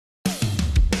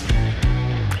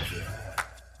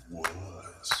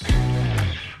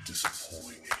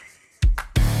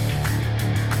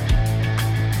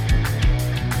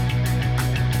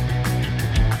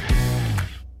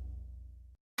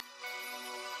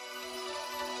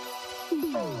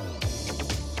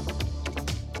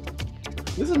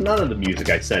This is none of the music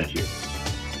I sent you.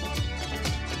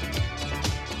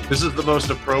 This is the most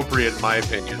appropriate, in my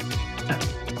opinion.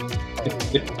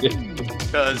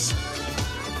 Because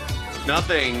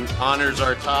nothing honors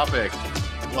our topic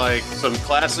like some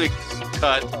classic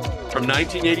cut from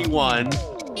 1981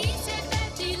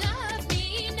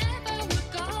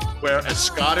 where a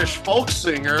Scottish folk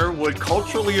singer would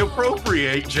culturally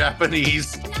appropriate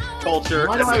Japanese culture.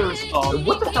 Why do I respond?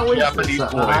 What the hell is Japanese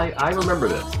this? boy. I remember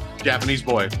this. Japanese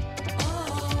boy.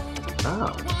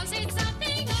 Oh.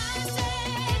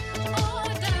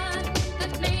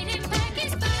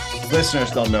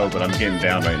 Listeners don't know, but I'm getting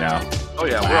down right now. Oh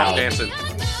yeah, we're all dancing.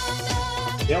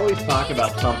 They always talk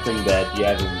about something that you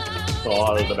haven't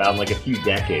thought about in like a few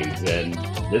decades, and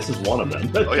this is one of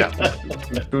them. Oh yeah.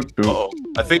 Uh-oh.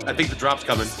 I think the drop's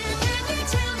coming.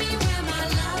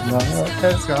 Love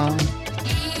has gone.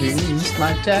 He's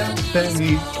my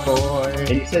Japanese boy. And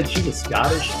you said she's a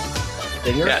Scottish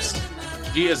singer? Yes.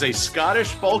 She is a Scottish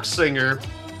folk singer,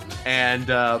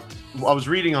 and I was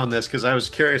reading on this because I was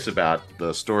curious about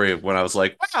the story of when I was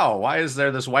like, wow, why is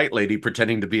there this white lady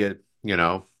pretending to be a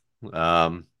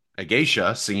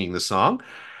geisha singing the song?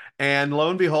 And lo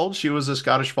and behold, she was a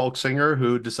Scottish folk singer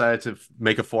who decided to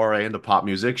make a foray into pop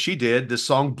music. She did. This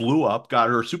song blew up, got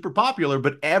her super popular,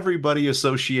 but everybody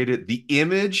associated the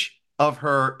image of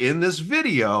her in this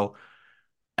video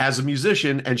as a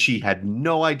musician, and she had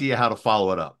no idea how to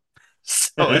follow it up.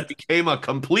 So it became a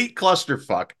complete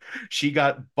clusterfuck. She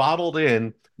got bottled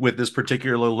in with this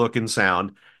particular look and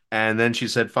sound, and then she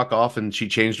said fuck off, and she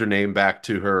changed her name back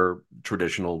to her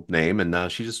traditional name,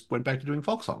 and she just went back to doing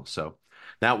folk songs. So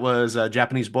that was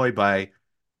Japanese Boy by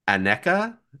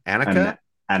Aneka. Aneka.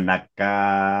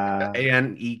 Aneka.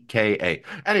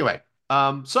 Anyway,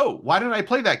 so why did I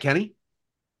play that, Kenny?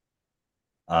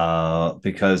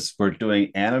 Because we're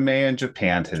doing anime in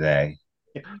Japan today.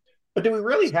 But do we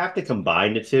really have to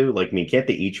combine the two? Like, I mean, can't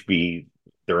they each be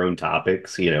their own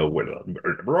topics? You know,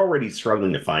 we're already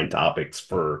struggling to find topics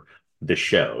for the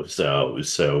show.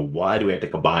 So why do we have to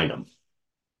combine them?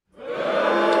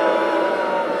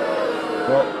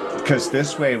 Well, because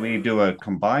this way we do a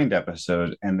combined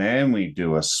episode and then we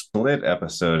do a split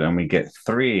episode and we get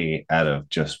 3 out of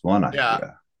just one idea. Yeah.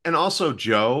 And also,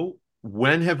 Joe,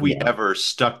 when have we ever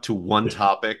stuck to one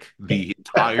topic the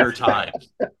entire time?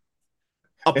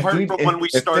 Apart from when we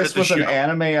started if this was the show. an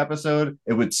anime episode,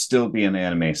 it would still be an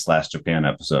anime/Japan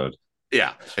episode.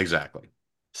 Yeah, exactly.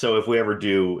 So if we ever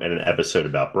do an episode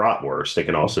about bratwurst, it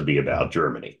can also be about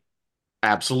Germany.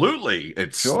 Absolutely.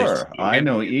 Sure. I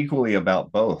know equally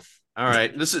about both. All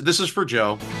right. This is for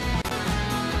Joe.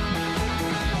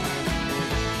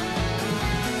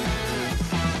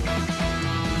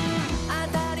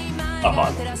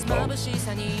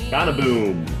 Kana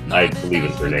Boom, I believe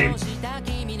is her name.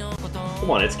 Come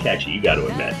on, it's catchy, you got to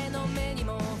admit. I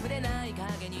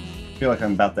feel like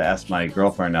I'm about to ask my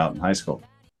girlfriend out in high school.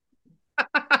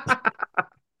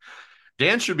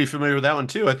 Dan should be familiar with that one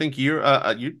too. I think you're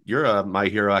a My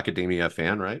Hero Academia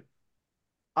fan, right?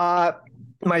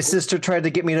 My sister tried to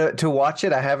get me to watch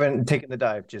it. I haven't taken the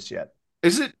dive just yet.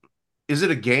 Is it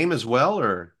a game as well,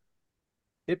 or?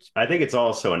 I think it's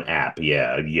also an app.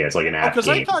 Yeah, it's like an app. Because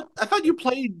game. I thought you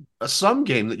played some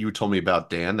game that you told me about,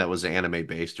 Dan, that was anime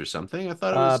based or something. I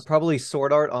thought it was probably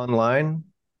Sword Art Online.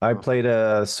 I played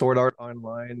a Sword Art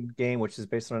Online game, which is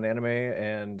based on an anime,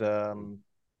 and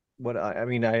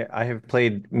I have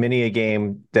played many a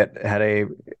game that had a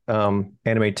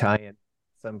anime tie-in in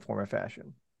some form or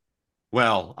fashion.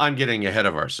 Well, I'm getting ahead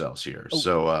of ourselves here. Oh.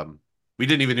 So we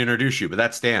didn't even introduce you, but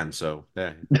that's Dan. So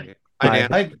hi,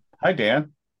 Dan. Hi,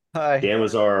 Dan. Hi. Dan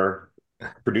was our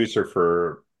producer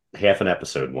for half an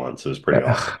episode once. It was pretty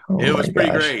awesome. It was pretty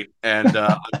great, and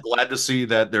I'm glad to see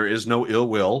that there is no ill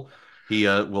will. He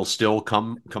will still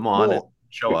come on and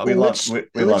show up. We love you,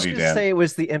 Dan. Let's just say it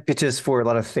was the impetus for a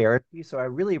lot of therapy, so I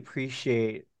really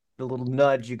appreciate the little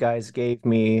nudge you guys gave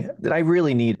me that I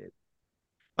really needed.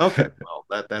 Okay, well,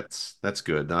 that's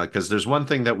good, because there's one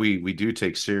thing that we do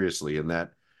take seriously, and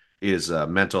that is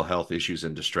mental health issues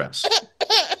and distress.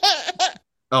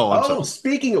 Oh,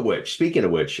 speaking of which,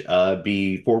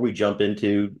 before we jump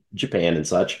into Japan and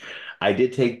such, I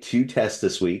did take 2 tests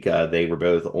this week. They were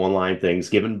both online things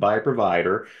given by a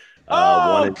provider.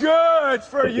 Good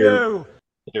for you.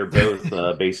 They're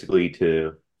both basically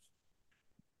to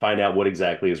find out what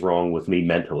exactly is wrong with me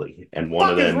mentally. And one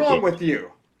of them is wrong with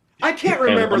you. I can't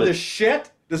remember this shit.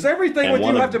 Does everything with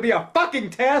you have to be a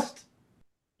fucking test?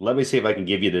 Let me see if I can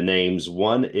give you the names.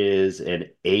 One is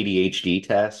an ADHD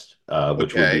test,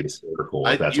 which would be hysterical.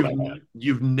 That's what I have.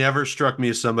 You've never struck me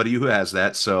as somebody who has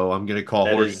that, so I'm going to call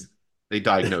They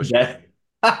diagnosed you.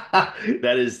 That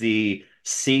that is the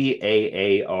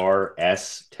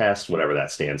CAARS test, whatever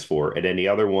that stands for. And then the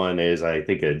other one is, I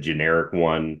think, a generic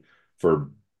one for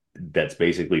that's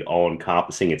basically all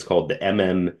encompassing. It's called the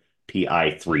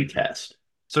MMPI-3 test.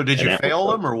 So did And you that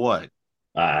fail them or what?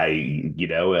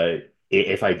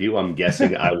 if I do, I'm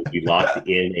guessing I will be locked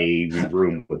in a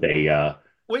room Wait,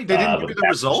 they didn't give with you a the captain's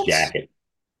results? jacket.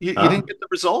 You Huh? didn't get the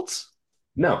results?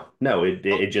 No, no,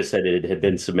 it just said it had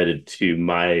been submitted to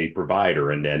my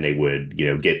provider, and then they would,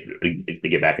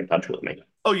 get back in touch with me.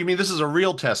 Oh, you mean this is a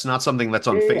real test, not something that's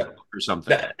on Yeah, Facebook or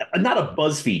something? not a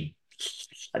BuzzFeed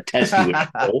test you would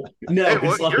pull. Hey, No,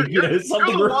 well, it's like you're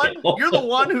something the one. real. You're the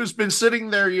one who's been sitting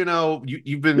there.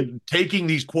 You've been taking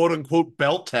these quote unquote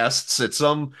belt tests at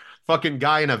some fucking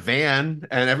guy in a van,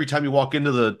 and every time you walk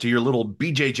to your little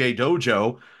BJJ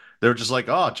dojo, they're just like,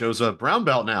 "Oh, Joe's a brown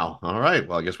belt now. All right,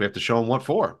 well, I guess we have to show him what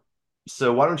for."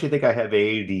 So why don't you think I have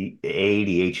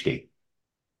ADHD?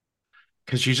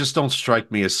 Because you just don't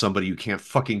strike me as somebody who can't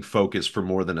fucking focus for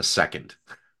more than a second.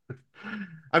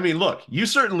 I mean, look, you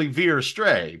certainly veer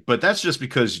astray, but that's just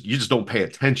because you just don't pay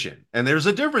attention. And there's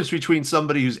a difference between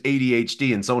somebody who's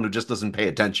ADHD and someone who just doesn't pay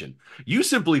attention. You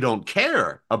simply don't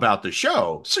care about the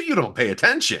show, so you don't pay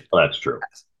attention, Well, that's true.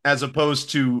 as opposed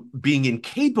to being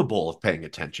incapable of paying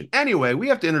attention. Anyway, we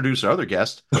have to introduce our other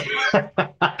guest.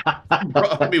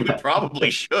 I mean, we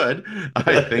probably should,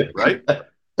 I think, right?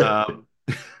 Um,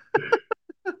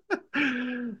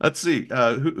 let's see.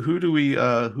 Who do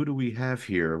we have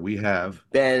here? We have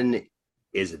Ben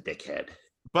is a dickhead.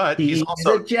 but He's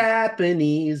also a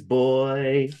Japanese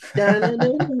boy. Yeah,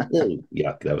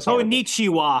 that was horrible.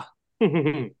 Konnichiwa.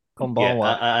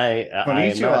 Konbanwa. I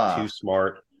am not too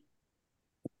smart.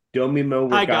 Domimo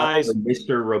Hi, Regato guys. and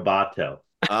Mr. Roboto.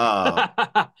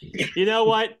 You know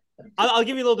what? I'll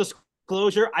give you a little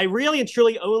disclosure. I really and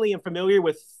truly only am familiar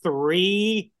with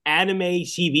 3 anime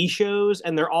TV shows,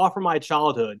 and they're all from my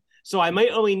childhood. So I might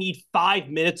only need 5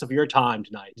 minutes of your time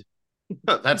tonight.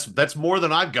 that's more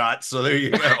than I've got. So there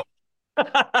you go.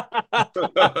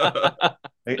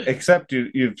 Except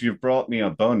you've brought me a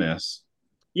bonus.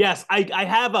 Yes, I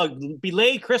have a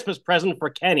belated Christmas present for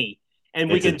Kenny, and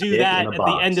we It's a can do dick that in a at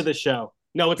box. the end of the show.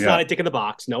 No, it's Yeah. not a dick in the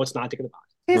box. No, it's not a dick in the box.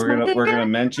 We're gonna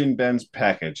mention Ben's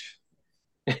package.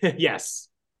 Yes.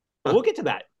 But we'll get to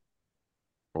that.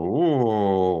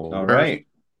 Oh, All right.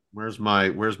 Where's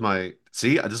my?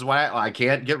 See, this is why I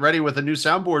can't get ready with a new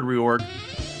soundboard reorg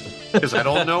because I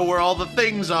don't know where all the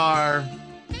things are.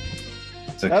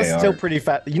 It's okay. That's still Art. pretty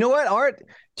fast. You know what, Art?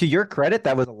 To your credit,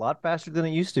 that was a lot faster than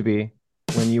it used to be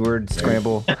when you were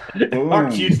scramble.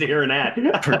 Aren't used to hearing that.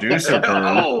 Producer burn.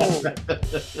 Oh.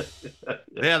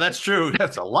 Yeah, that's true.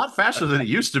 That's a lot faster than it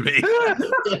used to be.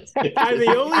 I'm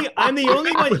the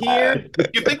only one here.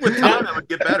 You think with time it would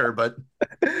get better, but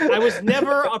I was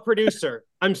never a producer.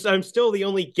 I'm still the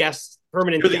only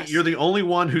permanent guest. you're the only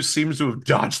one who seems to have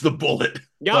dodged the bullet.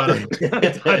 Yep.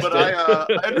 But I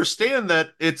understand that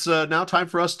it's now time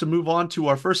for us to move on to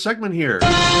our first segment here.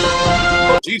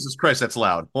 Jesus Christ, that's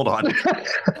loud. Hold on.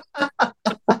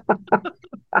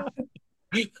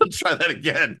 Let's try that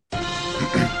again.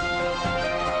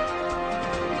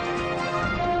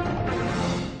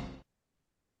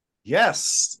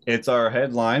 Yes, it's our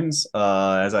headlines.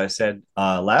 As I said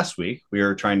last week, we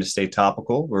are trying to stay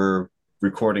topical. We're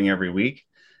recording every week,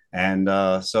 and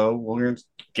so we're going to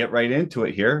get right into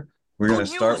it here. We're going to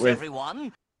start with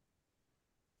everyone.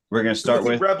 We're going to start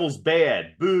with Rebels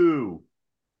bad. Boo.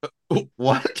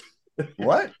 What?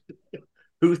 What?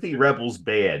 Houthi rebels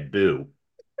bad. Boo.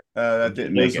 That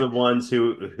didn't Those make are it. the ones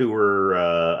who are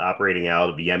operating out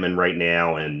of Yemen right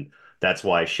now, and that's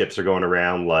why ships are going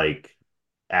around like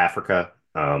Africa.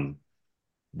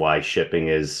 Why shipping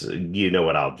is, I'm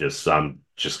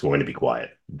just going to be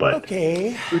quiet. But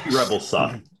Okay. Houthi rebels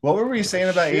suck. What were we saying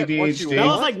about That ADHD?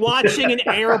 was like watching an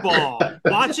air ball.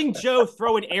 Watching Joe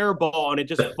throw an air ball and it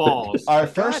just falls. Our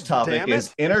first God topic damn it.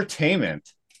 is entertainment.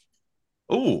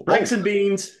 Oh, Rice and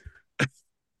beans.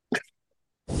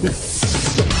 The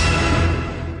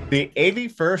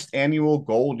 81st annual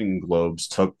Golden Globes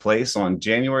took place on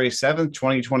January 7th,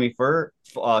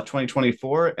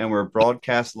 2024, and were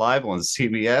broadcast live on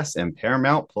CBS and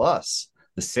Paramount Plus.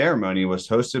 The ceremony was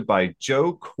hosted by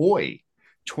Joe Coy.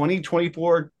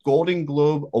 2024 Golden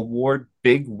Globe Award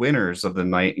big winners of the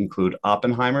night include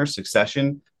Oppenheimer,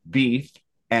 Succession, Beef,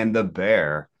 and The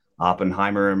Bear.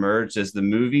 Oppenheimer emerged as the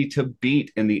movie to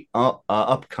beat in the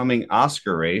upcoming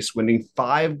Oscar race, winning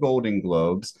 5 Golden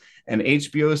Globes, and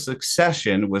HBO's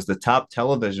Succession was the top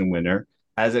television winner,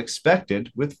 as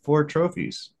expected, with 4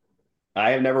 trophies.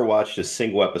 I have never watched a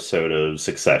single episode of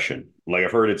Succession. Like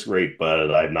I've heard it's great, but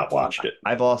I've not watched it.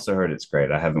 I've also heard it's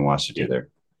great. I haven't watched it Yeah. either.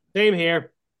 Same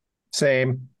here.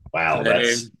 Same. Wow,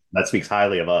 Same. that speaks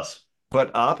highly of us.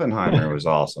 But Oppenheimer was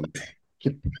awesome.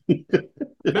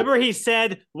 Remember, he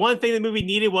said one thing the movie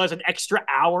needed was an extra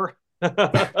hour.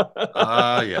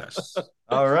 Yes.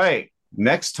 All right.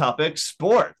 Next topic,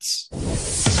 sports.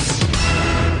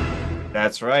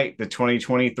 That's right. The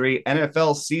 2023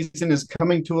 NFL season is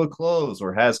coming to a close,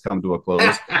 or has come to a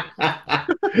close.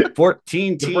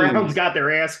 14 teams. The Browns got their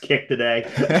ass kicked today.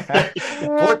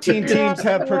 14 teams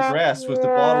have progressed, with the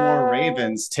Baltimore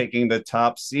Ravens taking the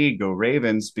top seed. Go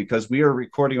Ravens. Because we are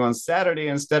recording on Saturday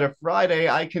instead of Friday,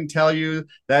 I can tell you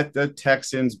that the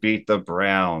Texans beat the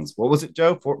Browns. What was it,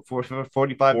 Joe? 45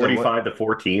 to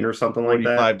 14 or something like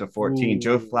that. 45 to 14. Ooh.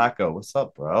 Joe Flacco, what's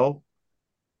up, bro?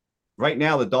 Right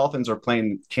now, the Dolphins are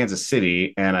playing Kansas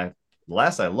City, and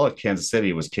last I looked, Kansas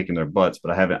City was kicking their butts,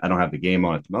 but I don't have the game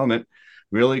on at the moment.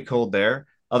 Really cold there.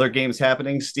 Other games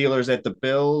happening: Steelers at the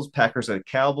Bills, Packers at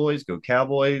Cowboys, go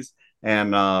Cowboys,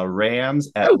 and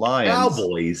Rams at Lions.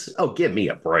 Cowboys. Oh, give me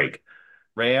a break.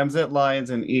 Rams at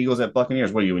Lions and Eagles at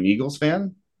Buccaneers. What are you, an Eagles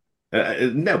fan?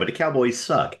 No, but the Cowboys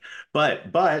suck. But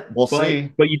we'll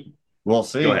see. We'll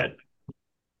see. Go ahead.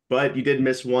 But you did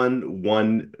miss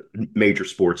one major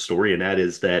sports story, and that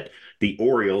is that the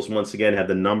Orioles once again have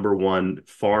the #1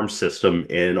 farm system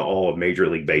in all of Major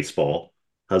League Baseball.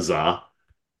 Huzzah.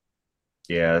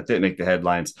 Yeah, that didn't make the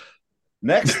headlines.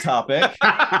 Next topic. That's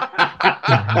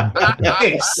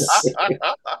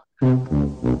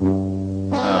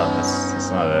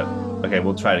not it. Okay,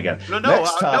 we'll try it again.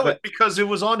 Next topic. Because it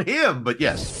was on him, but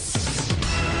yes.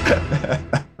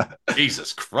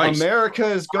 Jesus Christ. America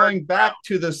is going back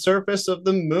to the surface of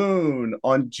the moon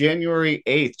on January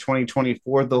 8th,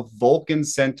 2024. The Vulcan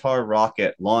Centaur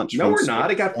rocket launched. No, we're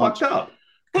not. It got fucked up.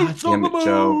 God damn it,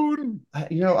 Joe.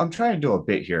 I'm trying to do a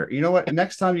bit here. You know what?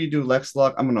 Next time you do Lex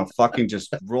Luck, I'm going to fucking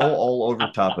just roll all over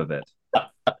top of it.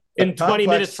 In 20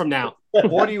 minutes from now.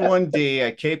 41D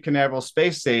at Cape Canaveral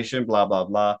Space Station, blah, blah,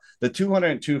 blah. The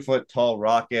 202-foot tall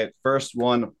rocket, first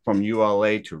one from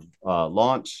ULA to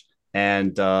launch.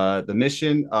 And the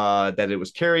mission that it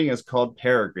was carrying is called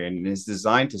Peregrine and is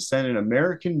designed to send an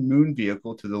American moon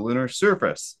vehicle to the lunar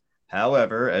surface.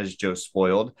 However, as Joe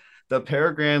spoiled, the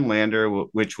Peregrine lander,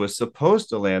 which was supposed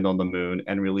to land on the moon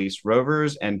and release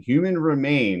rovers and human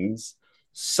remains,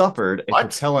 suffered a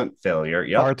propellant failure.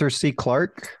 Yep. Arthur C.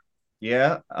 Clarke?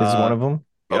 Yeah. Is one of them.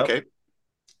 Yep. Okay.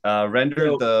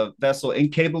 Rendered the vessel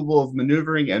incapable of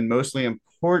maneuvering and, mostly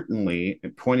importantly,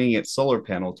 pointing its solar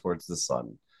panel towards the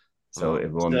sun. So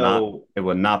it will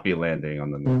not be landing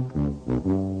on the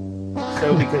moon.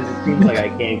 So because it seems like I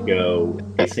can't go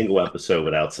a single episode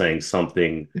without saying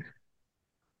something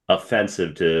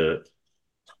offensive to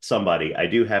somebody, I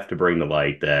do have to bring to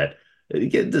light that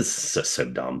this is so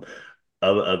dumb.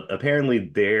 Apparently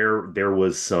there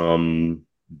was a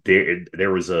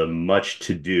much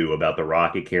to do about the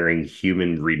rocket carrying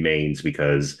human remains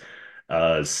because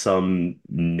some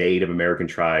Native American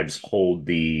tribes hold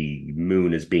the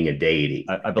moon as being a deity.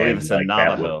 I believe it's a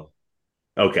Navajo.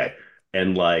 Okay,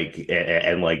 and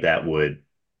that would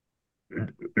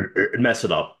mess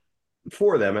it up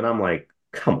for them. And I'm like,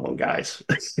 come on, guys.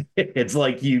 It's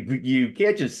like you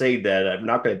can't just say that I'm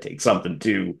not going to take something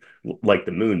to like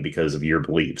the moon because of your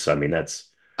beliefs. I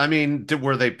mean,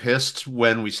 were they pissed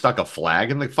when we stuck a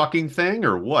flag in the fucking thing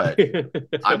or what?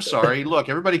 I'm sorry. Look,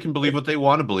 everybody can believe what they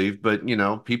want to believe, but,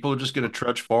 people are just going to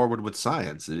trudge forward with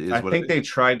science. I think they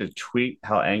tried to tweet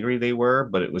how angry they were,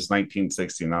 but it was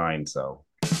 1969, so.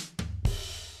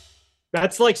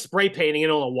 That's like spray painting it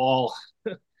on a wall.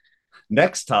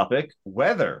 Next topic,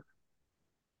 weather.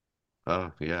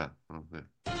 Oh, yeah.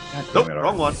 Nope,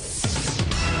 wrong one.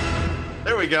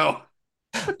 There we go.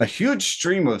 A huge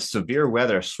stream of severe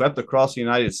weather swept across the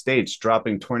United States,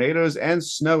 dropping tornadoes and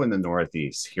snow in the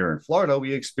Northeast. Here in Florida,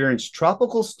 we experienced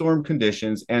tropical storm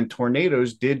conditions, and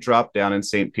tornadoes did drop down in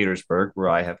St. Petersburg, where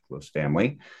I have close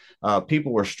family.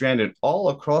 People were stranded all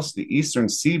across the eastern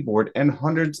seaboard, and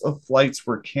hundreds of flights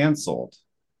were canceled.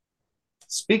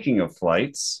 Speaking of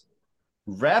flights,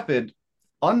 rapid,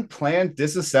 unplanned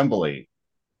disassembly.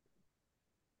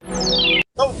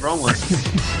 Oh, wrong one.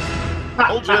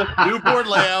 Told you, Newport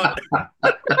layout.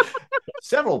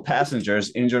 Several passengers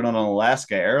injured on an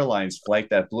Alaska Airlines flight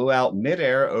that blew out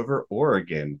midair over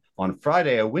Oregon. On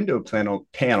Friday, a window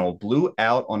panel blew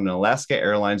out on an Alaska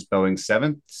Airlines Boeing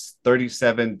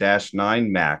 737-9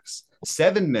 MAX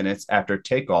 7 minutes after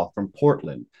takeoff from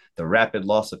Portland. The rapid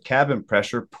loss of cabin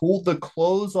pressure pulled the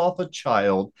clothes off a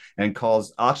child and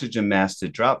caused oxygen masks to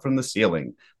drop from the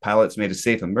ceiling. Pilots made a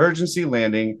safe emergency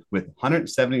landing with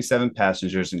 177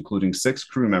 passengers, including 6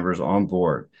 crew members on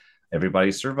board.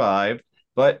 Everybody survived,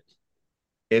 but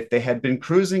if they had been at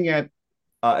cruising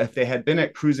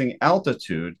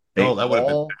altitude, they that would have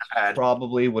been bad.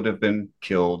 probably would have been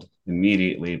killed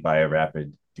immediately by a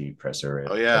rapid depressor.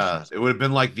 Oh yeah, it would have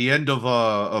been like the end of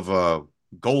a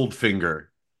Goldfinger.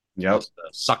 Yep,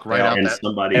 suck right out. And that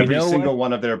somebody, every single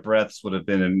one of their breaths would have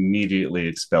been immediately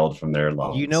expelled from their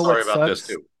lungs. You know Sorry what about sucks?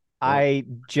 this too. I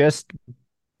just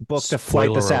booked a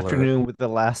flight this afternoon with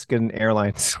Alaskan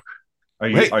Airlines. Are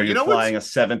you flying a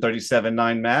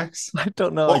 737-9 Max? I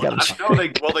don't know.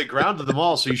 Well, they grounded them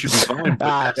all, so you should be fine.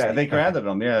 Yeah, they grounded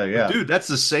them. Yeah. Dude, that's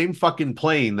the same fucking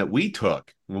plane that we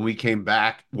took when we came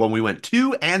back, when we went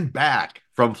to and back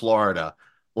from Florida,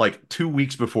 like 2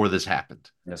 weeks before this happened.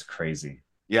 That's crazy.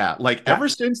 Yeah, like ever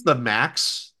since the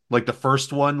Max, like the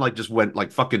first one, like just went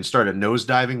like fucking started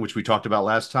nosediving, which we talked about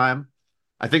last time.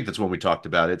 I think that's when we talked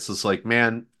about it. It's just like,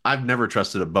 man, I've never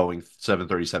trusted a Boeing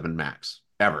 737 Max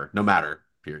ever, no matter,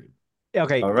 period.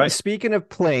 Okay, all right. Speaking of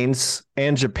planes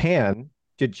and Japan,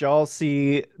 did y'all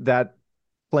see that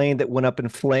plane that went up in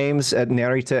flames at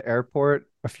Narita Airport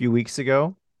a few weeks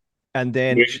ago? And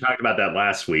then we actually talked about that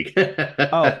last week.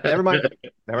 Oh, never mind.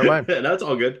 That's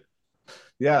all good.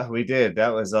 Yeah, we did.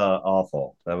 That was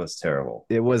awful. That was terrible.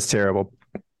 It was terrible.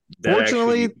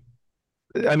 Fortunately,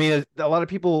 I mean, a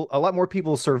lot more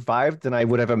people survived than I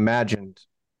would have imagined.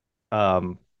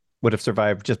 Would have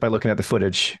survived just by looking at the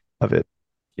footage of it.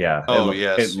 Yeah.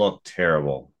 It looked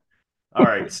terrible. All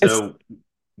right, so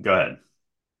go ahead.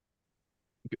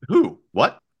 Who?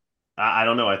 What? I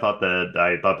don't know. I thought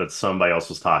that somebody else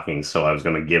was talking, so I was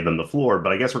going to give them the floor.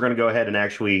 But I guess we're going to go ahead and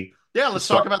actually. Yeah, let's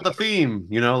talk about the theme.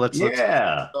 Let's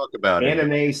talk about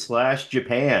anime /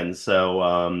 Japan.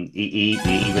 So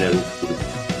even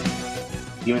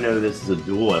though this is a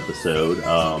dual episode,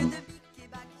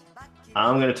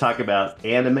 I'm going to talk about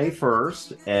anime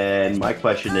first, and my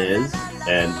question is,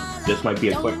 and this might be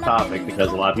a quick topic because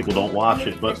a lot of people don't watch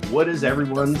it, but what is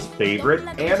everyone's favorite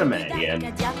anime? And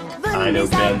I know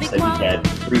Ben said he had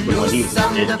frequent when he was a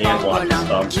kid and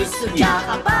watched stuff.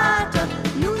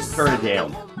 Turn it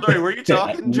down. Sorry, were you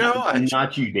talking, Joe?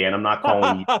 Not you, Dan. I'm not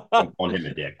calling you. I'm calling him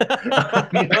a dick.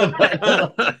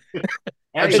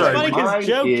 It's funny because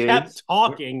Joe kept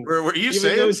talking. Were you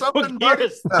saying something? Not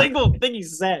a single thing he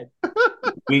said.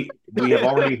 We have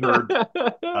already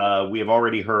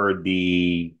heard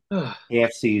the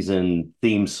half season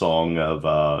theme song of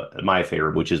my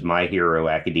favorite, which is My Hero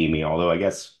Academia. Although I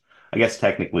guess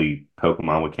technically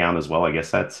Pokemon would count as well. I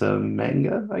guess that's a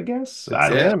manga. I guess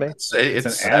it's anime.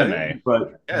 It's an anime,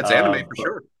 but yeah, it's anime for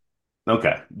sure.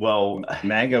 Okay, well,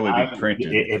 manga would be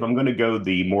printed. If I'm going to go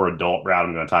the more adult route,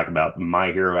 I'm going to talk about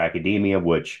My Hero Academia,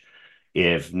 which,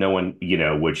 if no one,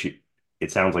 which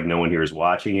it sounds like no one here is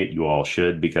watching it, you all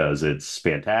should because it's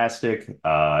fantastic.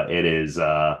 It is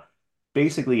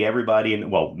basically everybody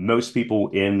most people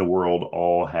in the world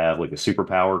all have like a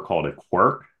superpower called a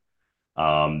quirk.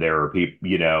 There are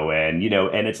people, and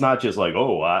it's not just like,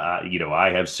 oh, I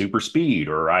have super speed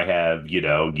or I have,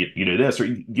 this or,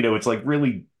 it's like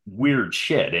really weird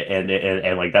shit.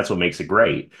 And like, that's what makes it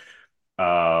great.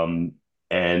 And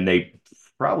they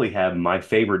probably have my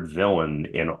favorite villain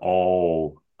in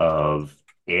all of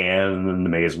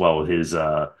anime as well. His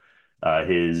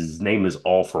name is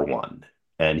All For One.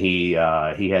 And he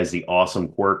has the awesome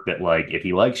quirk that, like, if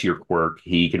he likes your quirk,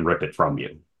 he can rip it from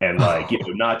you. And like,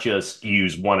 not just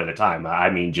use one at a time.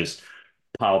 I mean, just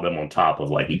pile them on top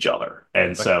of like each other.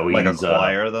 And so he's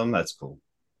acquire them. That's cool.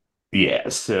 Yeah.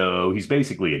 So he's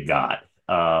basically a god.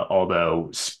 Although,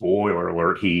 spoiler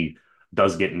alert, he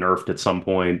does get nerfed at some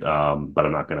point. But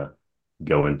I'm not going to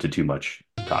go into too much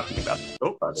talking about it.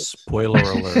 Spoiler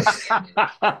alert.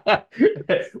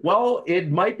 Well,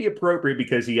 it might be appropriate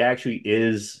because he actually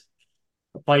is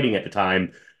fighting at the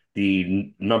time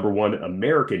the #1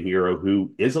 American hero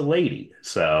who is a lady.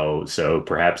 So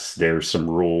perhaps there's some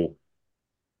Rule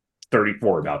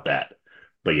 34 about that.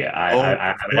 But yeah, I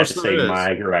would have to say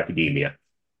My Hero Academia.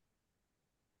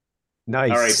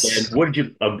 Nice. All right,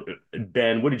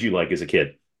 Ben, what did you like as a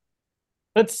kid?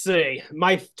 Let's see.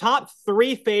 My top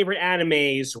 3 favorite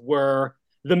animes were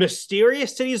The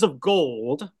Mysterious Cities of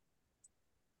Gold,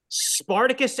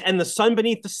 Spartacus and the Sun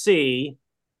Beneath the Sea,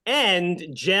 and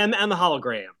Gem and the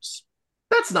Holograms.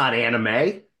 That's not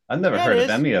anime. I've never heard of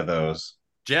any of those.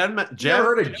 Gem. You ever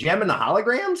heard of Gem and the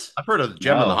Holograms? I've heard of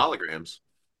Gem and the Holograms.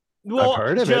 Well, I've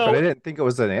heard of it, but I didn't think it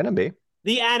was an anime.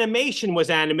 the animation was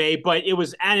anime, but it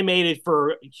was animated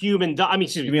for human. I mean,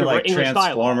 excuse me, You mean for like English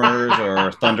dialogue. Transformers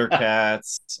or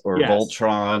Thundercats or Yes.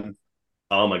 Voltron?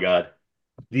 Oh my God.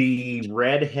 The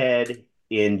redhead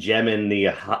in Gem and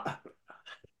the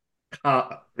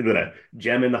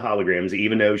Gem and the Holograms,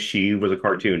 even though she was a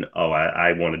cartoon,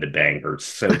 I wanted to bang her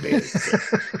so bad.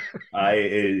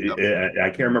 I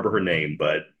can't remember her name,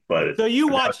 but So you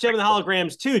watched Gem and the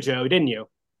Holograms too, Joe, didn't you?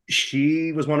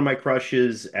 she was one of my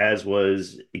crushes, as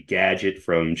was Gadget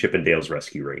from Chip and Dale's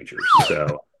Rescue Rangers.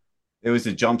 So It was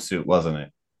a jumpsuit, wasn't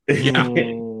it? yeah,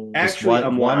 Just actually,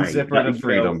 I'm one lying. zipper to You know,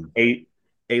 freedom.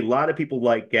 a lot of people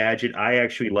like Gadget. I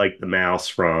actually like the mouse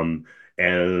from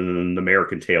An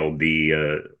American Tail,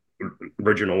 the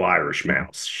original Irish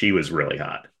mouse. She was really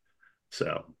hot.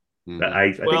 So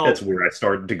I think that's where I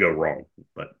started to go wrong.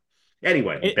 But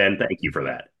anyway, Ben, thank you for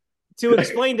that. To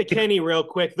explain to Kenny real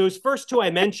quick, those first two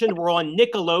I mentioned were on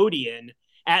Nickelodeon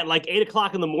at like 8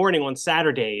 o'clock in the morning on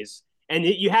Saturdays. And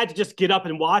you had to just get up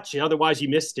and watch it, otherwise you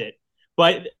missed it.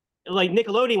 But like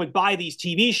Nickelodeon would buy these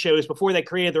TV shows before they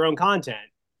created their own content.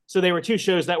 So they were two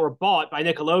shows that were bought by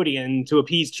Nickelodeon to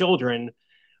appease children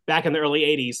back in the early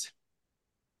 80s.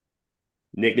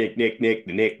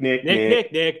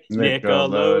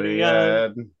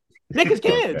 Nickelodeon. Nick is kids.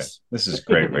 Okay. This is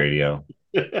great radio.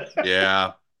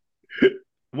 Yeah.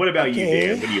 What about you,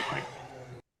 Dan? What do you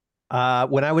like?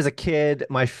 When I was a kid,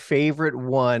 my favorite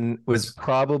one was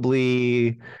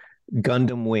probably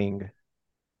Gundam Wing.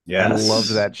 Yes. I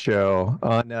loved that show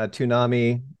on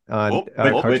Toonami on which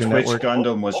Cartoon Network.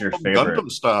 Gundam was your favorite? Gundam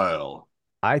style.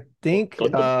 I think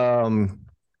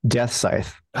Death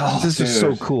Scythe. Oh, this is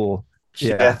so cool.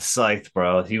 Yeah, Death Scythe,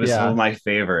 bro. He was one of my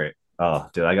favorite. Oh,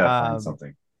 dude, I gotta find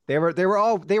something. They were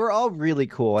all really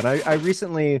cool, and I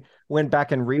recently went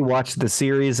back and rewatched the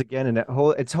series again, and it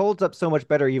holds up so much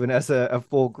better even as a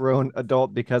full grown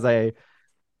adult because I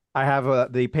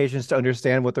have the patience to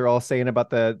understand what they're all saying about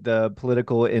the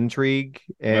political intrigue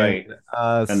and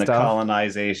and stuff. The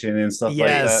colonization and stuff like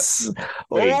that.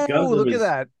 Look at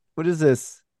that! What is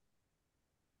this?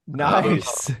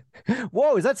 Nice.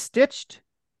 Whoa, is that stitched?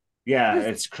 Yeah,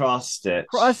 it's cross stitch.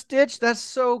 Cross stitch. That's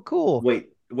so cool. Wait,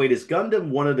 is Gundam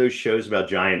one of those shows about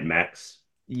giant mechs?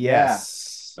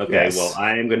 Yes. Okay, yes. Well,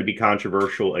 I am going to be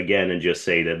controversial again and just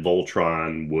say that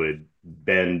Voltron would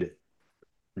bend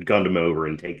Gundam over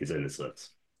and take his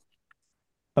innocence.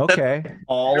 Okay.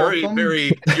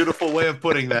 Very beautiful way of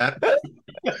putting that.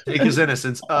 Take his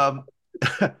innocence. I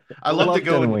love to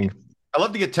go. I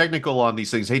love to get technical on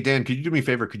these things. Hey, Dan, could you do me a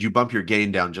favor? Could you bump your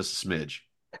gain down just a smidge?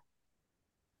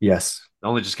 Yes.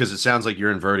 Only just because it sounds like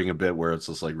you're inverting a bit where it's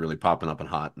just like really popping up and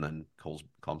hot and then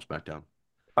calms back down.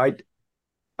 I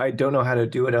don't know how to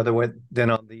do it other way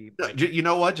than on the. You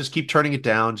know what? Just keep turning it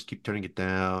down. Just keep turning it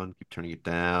down. Keep turning it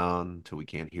down until we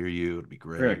can't hear you. It'll be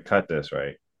great. We're gonna cut this,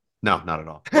 right? No, not at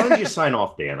all. Why don't you sign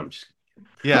off, Dan? I'm just.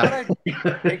 Yeah.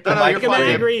 Make him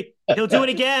angry. He'll do it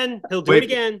again. He'll do it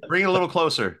again. Bring it a little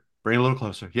closer. Bring it a little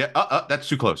closer. Yeah. That's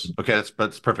too close. Okay,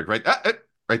 that's perfect. Right.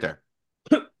 Right there.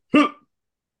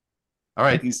 All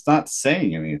right. He's not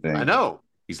saying anything. I know.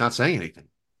 He's not saying anything.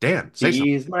 Dan, say something.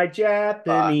 He's my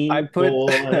Japanese I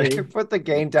put the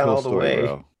gain down all the way.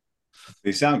 Bro.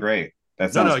 You sound great.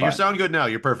 No, you sound good now.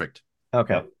 You're perfect.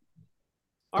 Okay.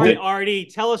 All right, Artie,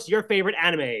 tell us your favorite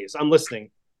animes. I'm listening.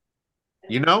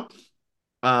 It's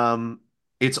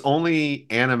only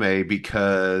anime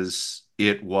because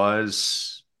it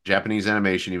was Japanese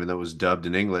animation, even though it was dubbed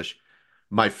in English.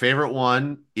 My favorite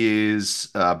one is,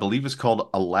 I believe it's called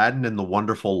Aladdin and the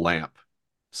Wonderful Lamp.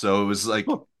 So it was like,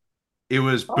 it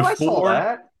was before. I saw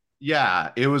that.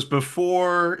 Yeah, it was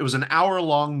before. It was an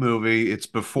hour-long movie. It's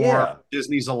before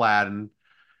Disney's Aladdin.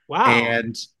 Wow.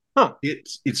 And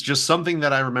it's just something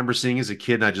that I remember seeing as a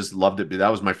kid, and I just loved it. That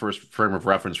was my first frame of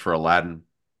reference for Aladdin,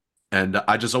 and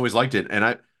I just always liked it.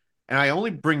 And I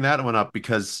only bring that one up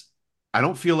because I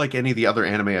don't feel like any of the other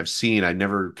anime I've seen, I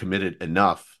never committed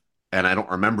enough, and I don't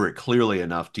remember it clearly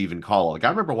enough to even call. Like I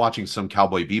remember watching some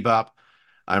Cowboy Bebop.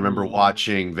 I remember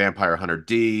watching Vampire Hunter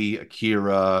D,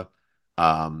 Akira.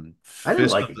 I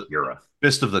didn't like Akira.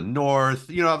 Fist of the North.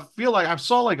 I feel like I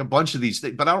saw like a bunch of these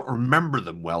things, but I don't remember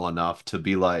them well enough to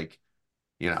be like,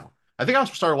 I think I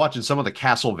started watching some of the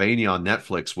Castlevania on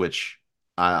Netflix, which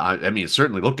I mean, it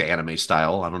certainly looked anime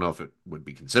style. I don't know if it would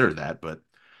be considered that, but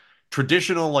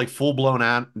traditional, like full blown,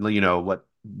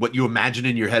 what you imagine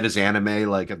in your head as anime,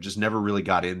 like I've just never really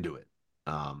got into it.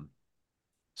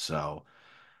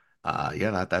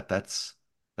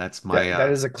 That's my. That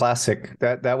is a classic.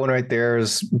 That one right there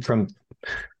is from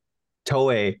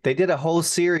Toei. They did a whole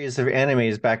series of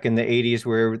animes back in the 80s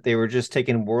where they were just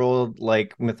taking world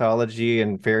like mythology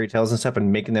and fairy tales and stuff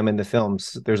and making them into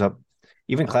films. There's a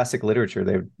even classic literature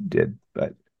they did,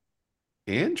 but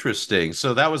Interesting.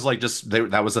 So that was like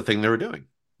that was the thing they were doing.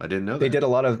 I didn't know they that. did a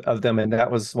lot of them, and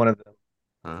that was one of them.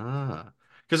 Ah,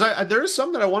 because I there is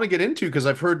some that I want to get into because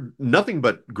I've heard nothing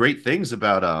but great things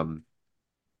about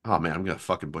Oh man, I'm gonna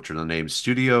fucking butcher the name.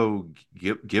 Studio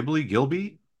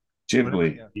Gilby?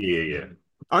 Ghibli. Yeah. Yeah.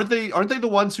 Aren't they the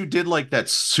ones who did like that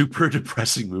super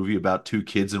depressing movie about two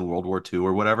kids in World War II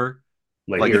or whatever?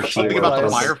 Like Like something about the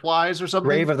Fireflies. Fireflies or something?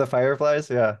 Grave of the Fireflies,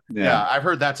 yeah. Yeah, I've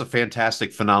heard that's a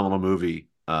fantastic, phenomenal movie.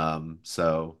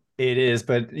 So It is,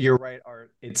 but you're right,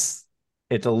 Art.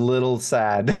 It's a little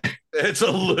sad. it's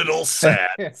a little sad.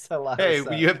 It's a lot Hey,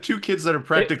 sad. you have two kids that are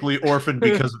practically orphaned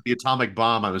because of the atomic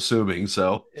bomb, I'm assuming.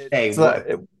 So Hey,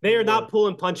 They are not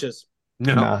pulling punches.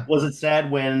 no. nah. was it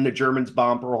sad when the Germans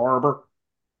bombed Pearl Harbor?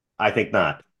 I think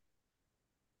not.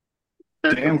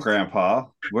 Damn, Grandpa,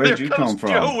 where There did you comes come from?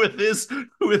 Joe with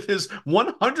his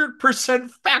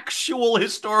 100% factual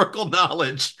historical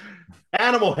knowledge.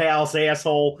 Animal House,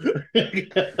 asshole.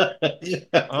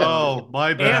 Oh,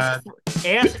 my bad.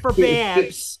 Ask for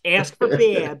Babs. Ask for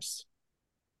Babs.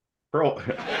 Pearl.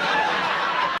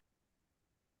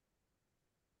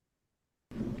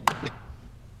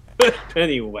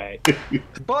 Anyway,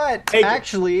 But Hey.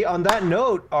 actually, on that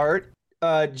note, Art,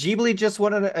 Ghibli just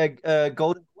won a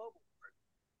Golden Globe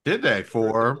Did they for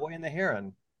The for? Boy and the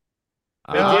Heron.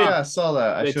 They Oh, did. yeah, I saw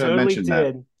that. I they should have totally mentioned that.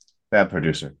 did. Bad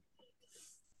producer.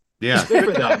 Yeah. Good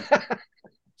for them.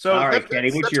 So All right,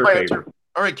 Kenny, what's that's your my favorite? answer.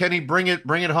 All right, Kenny, bring it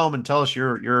home and tell us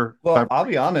your Well, I'll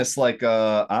be honest. Like,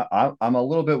 I'm a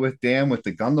little bit with Dan with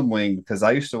the Gundam Wing because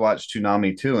I used to watch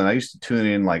Toonami too, and I used to tune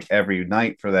in like every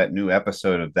night for that new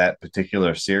episode of that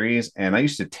particular series, and I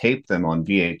used to tape them on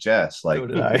VHS, So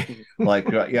did I.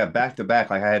 yeah, back to back.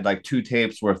 Like I had like two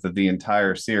tapes worth of the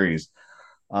entire series.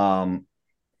 Um,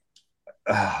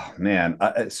 oh, man.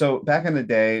 So back in the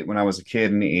day when I was a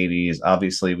kid in the 80s,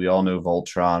 obviously we all knew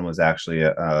Voltron was actually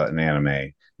an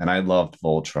anime, and I loved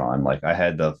Voltron. Like I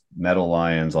had the Metal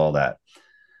Lions, all that.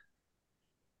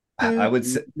 I would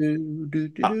say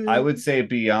I would say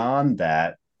beyond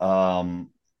that,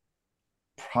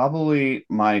 probably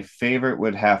my favorite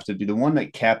would have to be the one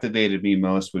that captivated me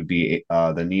most would be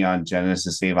the Neon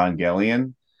Genesis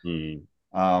Evangelion, Hmm.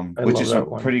 I which love is a that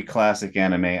one. pretty classic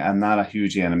anime. I'm not a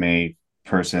huge anime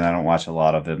person. I don't watch a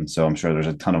lot of them, so I'm sure there's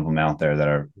a ton of them out there that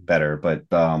are better. But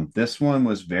this one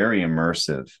was very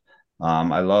immersive.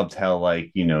 I loved how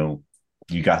like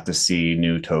you got to see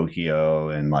New Tokyo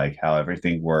and like how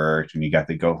everything worked, and you got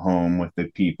to go home with the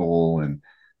people, and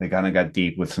they kind of got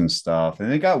deep with some stuff,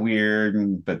 and it got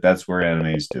weird, but that's where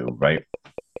animes do, right?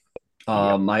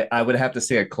 I would have to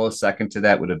say a close second to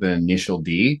that would have been Initial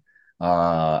D.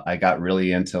 I got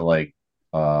really into like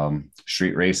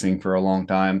street racing for a long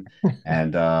time,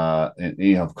 and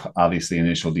obviously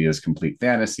Initial D is complete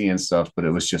fantasy and stuff, but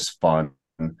it was just fun.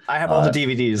 I have all the Uh,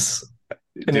 DVDs.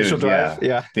 Initial Dude, Drive,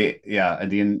 yeah, yeah.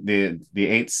 the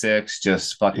 8.6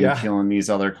 just fucking Yeah. killing these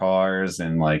other cars,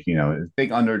 and like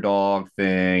big underdog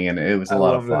thing, and it was a I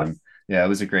lot of love that. fun. Yeah, it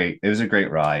was a great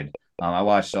ride.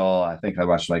 I think I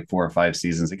watched like 4 or 5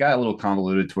 seasons. It got a little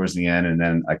convoluted towards the end, and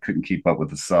then I couldn't keep up with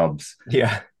the subs.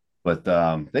 Yeah. But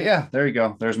yeah, there you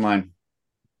go. There's mine.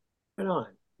 Right on.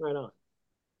 Right on.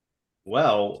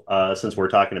 Well, since we're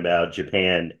talking about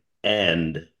Japan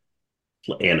and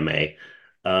anime,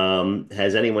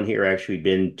 has anyone here actually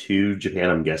been to Japan?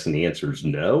 I'm guessing the answer is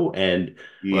no. And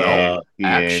Yeah, yeah.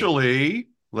 actually,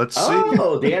 let's see.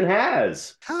 oh, Dan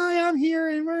has. Hi, I'm here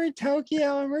and we're in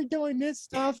Tokyo and we're doing this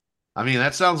stuff. I mean,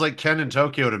 that sounds like Ken in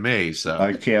Tokyo to me. So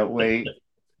I can't wait.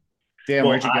 Dan,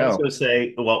 Well, where'd you I was go? going to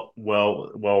say,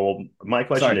 well. My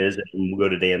question Sorry. is, and we'll go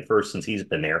to Dan first since he's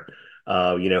been there.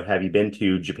 Have you been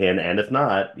to Japan? And if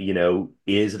not,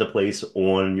 is it a place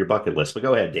on your bucket list? But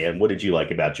go ahead, Dan. What did you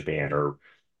like about Japan, or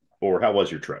how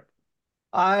was your trip?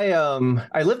 I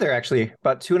lived there actually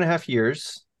about 2.5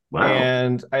 years, Wow.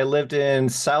 and I lived in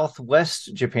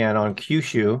Southwest Japan on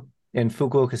Kyushu in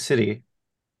Fukuoka City.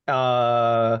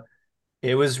 Uh,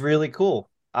 it was really cool.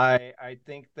 I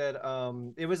think that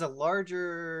it was a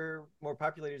larger, more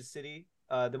populated city.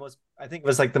 I think it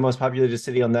was like the most populated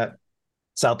city on that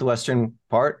southwestern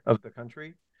part of the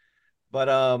country. But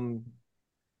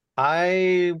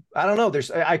I don't know.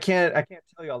 I can't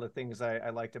tell you all the things I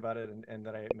liked about it and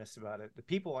that I missed about it. The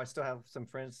people, I still have some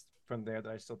friends from there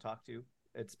that I still talk to.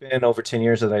 It's been over 10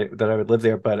 years that I would live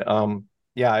there, but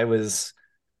yeah, it was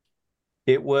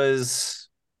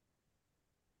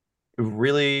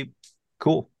really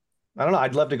cool. I don't know.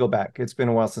 I'd love to go back. It's been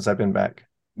a while since I've been back.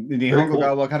 日本語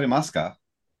がわかりますか？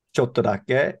ちょっとだ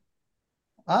け。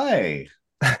はい。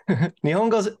日本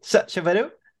語喋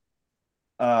る？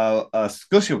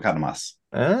少しわかります。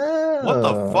What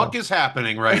the fuck is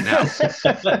happening right now?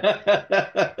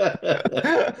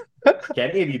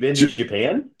 Kenny, have you been to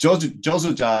Japan? 上手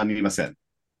じゃありません。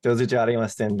上手じゃありま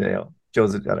せんだよ。上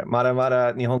手じゃありまだま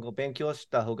だ日本語勉強し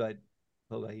た方がい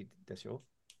いでしょ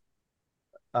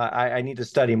？I need to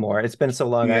study more. It's been so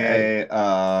long.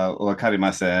 わかり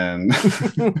ません。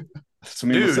す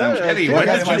みま Dude, せん。 Kenny, わ when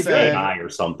かり did ま you せん。 High or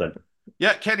something.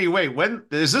 Yeah, Kenny, wait, when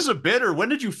is this a bit or when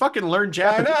did you fucking learn I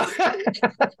Japanese?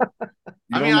 know.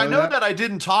 I mean, I know that I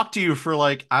didn't talk to you for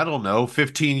like, I don't know,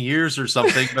 15 years or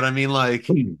something, but I mean, like,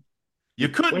 you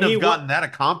couldn't When he have gotten that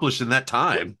accomplished in that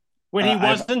time. When he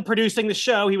wasn't producing the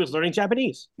show, he was learning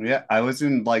Japanese. Yeah, I was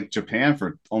in like Japan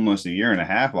for almost a year and a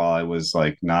half while I was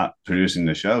like not producing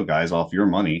the show, guys, off your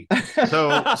money.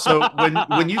 So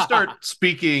when you start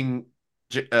speaking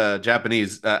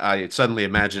Japanese, I suddenly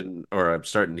imagine, or I'm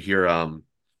starting to hear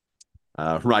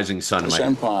Rising Sun. The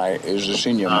senpai is the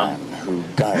senior man who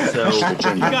guides the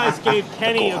junior. You guys gave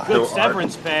Kenny a good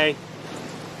severance pay.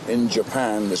 In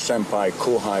Japan, the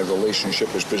senpai-kohai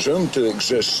relationship is presumed to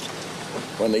exist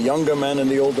when the younger man and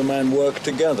the older man work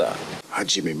together.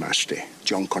 Hajimemashite,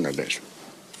 John Connor desu.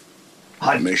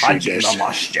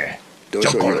 Hajimemashite,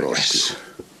 John Connor desu.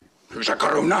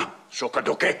 Fusakaruna,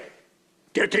 sokadoke,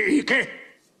 dete ike,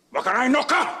 wakarai no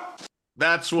ka?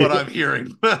 That's what I'm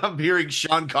hearing. I'm hearing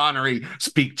Sean Connery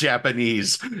speak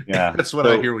Japanese. Yeah. That's what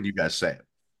I hear when you guys say it.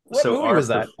 What movie was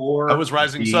that? That was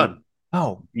Rising Sun.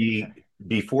 Oh.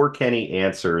 Before Kenny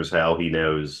answers how he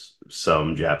knows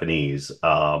some Japanese,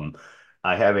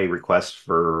 I have a request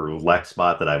for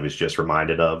Lexbot that I was just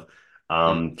reminded of.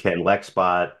 Can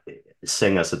Lexbot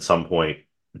sing us at some point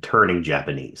turning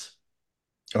Japanese?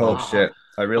 Oh, shit.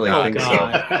 I really think so.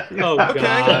 Oh, Okay,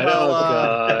 God. well,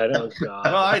 Oh, God.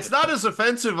 Well, it's not as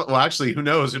offensive. Well, actually, who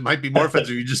knows? It might be more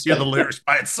offensive. You just hear the lyrics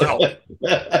by itself.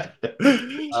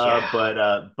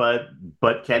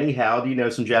 But Kenny, how do you know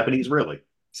some Japanese really?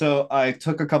 So I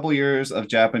took a couple years of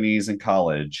Japanese in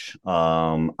college.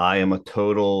 I am a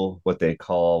total what they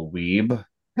call weeb.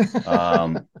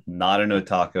 Not an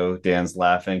otaku. Dan's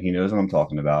laughing. He knows what I'm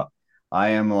talking about.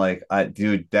 I am like,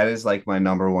 dude, that is like my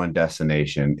number one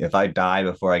destination. If I die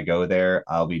before I go there,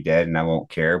 I'll be dead and I won't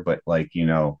care. But like,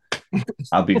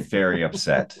 I'll be very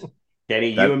upset.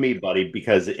 Kenny, you and me, buddy,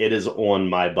 because it is on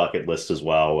my bucket list as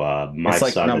well. My it's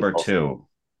like son number two.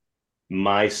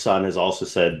 My son has also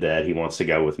said that he wants to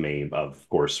go with me. Of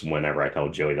course, whenever I tell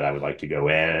Joey that I would like to go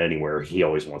anywhere, he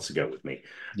always wants to go with me.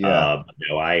 Yeah.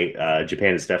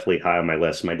 Japan is definitely high on my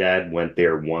list. My dad went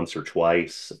there once or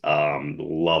twice.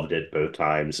 Loved it both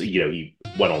times. He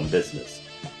went on business,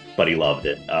 but he loved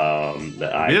it.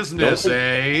 Business,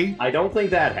 eh? I don't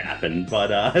think that happened, but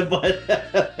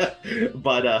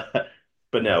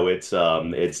no, it's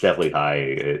definitely high.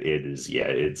 It is,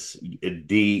 yeah.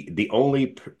 The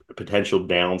only potential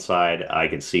downside I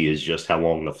can see is just how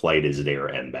long the flight is there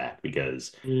and back,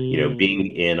 because being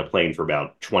in a plane for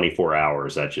about 24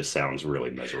 hours, that just sounds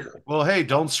really miserable. Well, hey,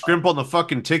 don't scrimp on the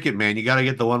fucking ticket, man. You got to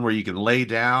get the one where you can lay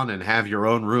down and have your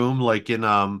own room, like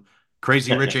in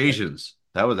Crazy Rich Asians.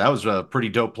 That was a pretty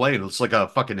dope plane. It's like a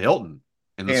fucking Hilton.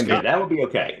 Yeah, that would be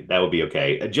okay. That would be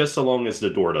okay, just so long as the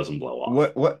door doesn't blow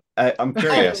off. I'm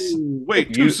curious.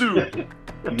 Wait, too soon.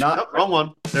 Not wrong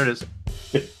one. There it is.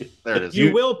 There it is.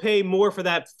 You will pay more for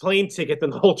that plane ticket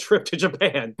than the whole trip to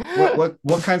Japan.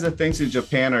 What kinds of things in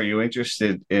Japan are you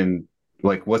interested in?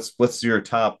 Like, what's your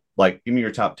top? Like, give me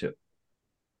your top two.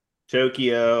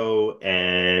 Tokyo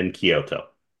and Kyoto.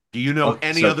 Do you know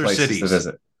any other cities to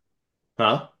visit?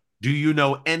 Huh? Do you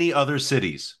know any other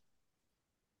cities?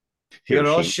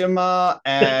 Hiroshima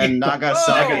and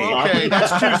Nagasaki. Oh, okay,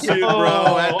 that's too soon,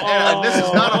 bro. And this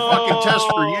is not a fucking test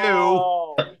for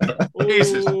you.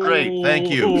 Jesus, great, thank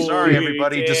you. Sorry,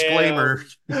 everybody. Damn. Disclaimer.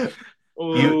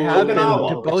 You have been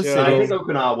to both cities. I think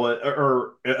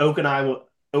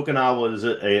Okinawa is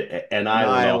an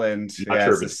island. Yeah,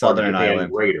 it's a southern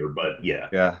island. Greater, but yeah.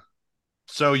 Yeah.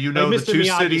 So you know the two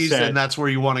cities, and that's where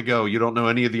you want to go. You don't know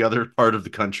any of the other part of the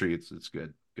country. It's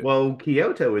good. Well,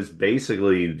 Kyoto is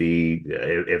basically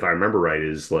if I remember right,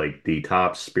 is like the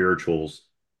top spiritual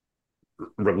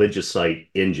religious site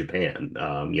in Japan.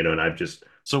 And I've just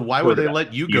So why would they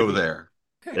let you go there?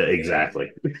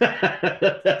 Exactly.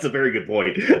 That's a very good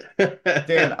point.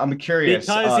 Dan, I'm curious.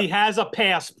 Because he has a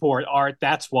passport, Art,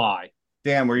 that's why.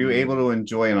 Dan, were you able to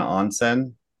enjoy an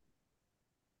onsen?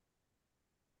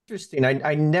 Interesting.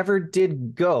 I never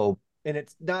did go, and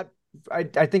it's not. I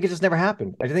think it just never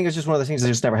happened. I think it's just one of those things that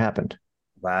just never happened.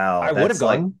 Wow, I would have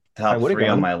gone. top three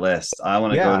on my list. I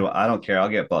want to go to. I don't care. I'll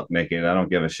get buck naked. I don't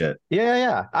give a shit.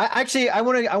 Yeah. I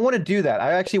want to do that.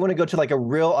 I actually want to go to like a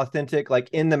real authentic, like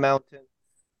in the mountain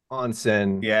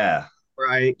onsen. Yeah.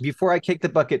 Before I kick the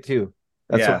bucket too.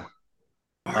 That's what.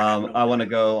 I want to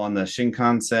go on the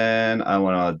Shinkansen. I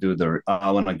want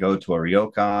to go to a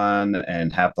ryokan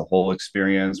and have the whole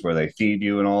experience where they feed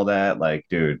you and all that. Like,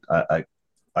 dude, I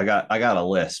got a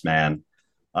list, man.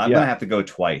 I'm gonna have to go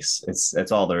twice.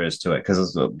 It's all there is to it.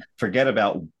 Because forget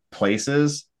about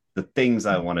places. The things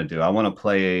I want to do. I want to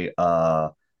play.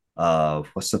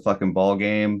 What's the fucking ball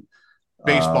game?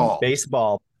 Baseball.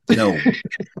 No,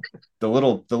 the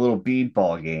little bead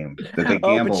ball game that they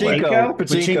gamble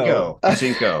pachinko.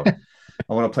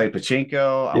 I want to play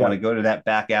pachinko. I want to go to that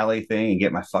back alley thing and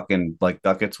get my fucking like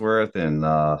ducats worth. And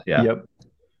Yep.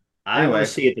 I want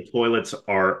to see if the toilets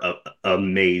are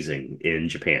amazing in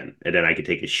Japan, and then I could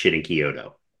take a shit in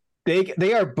Kyoto.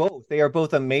 They are both. They are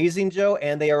both amazing, Joe,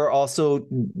 and they are also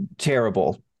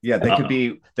terrible. Yeah, they could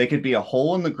be a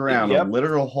hole in the ground, a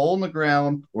literal hole in the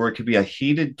ground, or it could be a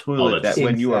heated toilet that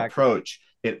when you approach,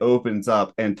 it opens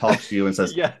up and talks to you and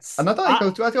says, "Yes, I'm not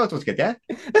supposed to get that."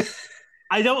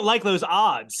 I don't like those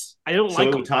odds. I don't like. So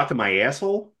it would talk to my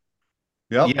asshole.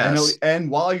 Yep. Yes. And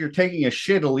while you're taking a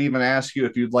shit, it'll even ask you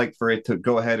if you'd like for it to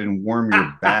go ahead and warm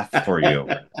your bath for you.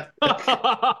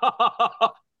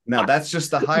 Now that's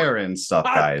just the higher end stuff,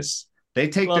 guys. They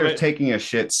take taking a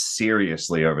shit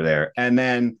seriously over there, and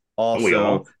then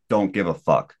also don't give a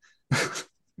fuck.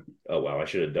 Oh wow, I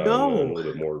should have done a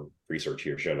little bit more research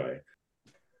here, shouldn't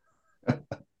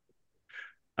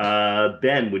I?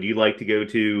 Ben, would you like to go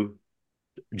to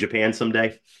Japan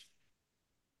someday?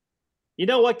 You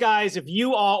know what, guys? If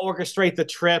you all orchestrate the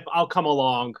trip, I'll come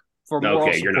along for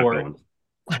moral support. You're not going.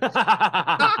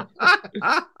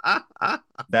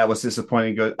 That was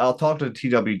disappointing. Good. I'll talk to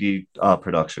TWD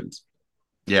Productions.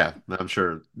 Yeah, I'm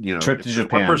sure. Trip to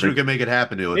Japan. One person who can make it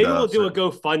happen to it. Maybe we'll do a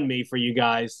GoFundMe for you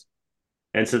guys.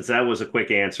 And since that was a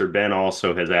quick answer, Ben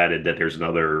also has added that there's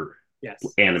another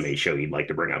anime show he'd like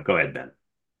to bring up. Go ahead, Ben.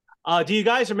 Do you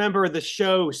guys remember the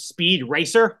show Speed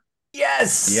Racer?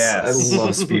 Yes. I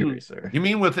love Speed Racer. You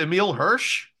mean with Emil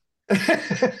Hirsch?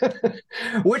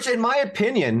 Which, in my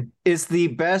opinion, is the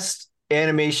best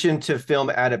animation to film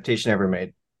adaptation ever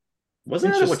made.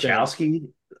 Wasn't it a Wachowski?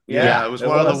 Yeah, it was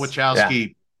one of the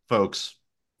Wachowski folks.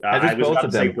 I was about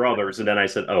to say brothers, and then I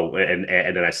said, and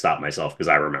then I stopped myself because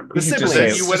I remember.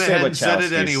 You went ahead and said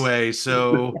it anyway,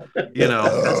 so that's a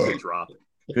good drop.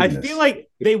 Goodness. I feel like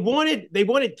they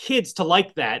wanted kids to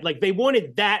like that. Like they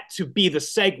wanted that to be the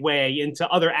segue into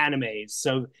other animes.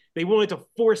 So they wanted to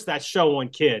force that show on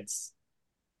kids.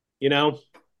 I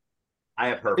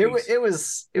have herpes. It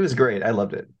was great. I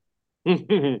loved it.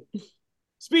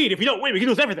 Speed, if you don't win, we can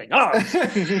lose everything. Oh. No,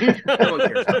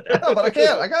 but I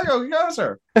can't. I gotta go. You go,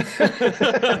 sir. Who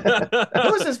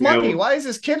is this monkey? Why is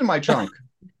this kid in my trunk?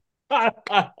 I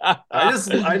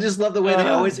just love the way they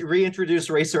always reintroduce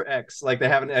Racer X, like they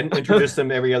haven't introduced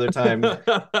them every other time.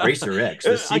 Racer X,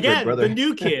 the secret again, brother. The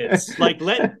new kids, like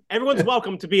everyone's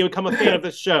welcome to become a fan of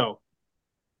this show.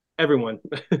 Everyone.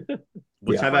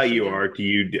 How about you, Art?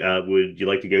 Would you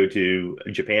like to go to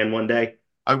Japan one day?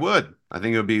 I would. I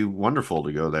think it would be wonderful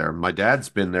to go there. My dad's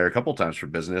been there a couple times for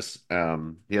business.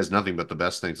 He has nothing but the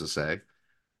best things to say.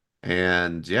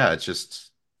 And yeah, it's just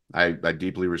I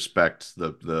deeply respect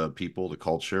the people, the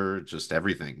culture, just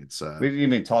everything. It's we didn't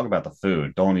even talk about the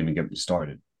food. Don't even get me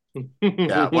started.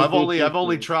 Yeah, well, I've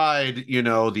only tried,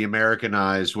 the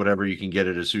Americanized whatever you can get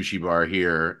at a sushi bar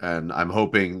here, and I'm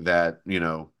hoping that,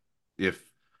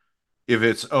 if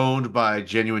it's owned by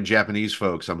genuine Japanese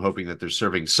folks, I'm hoping that they're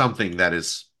serving something that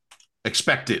is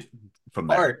expected from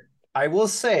there. Art, I will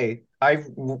say,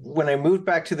 when I moved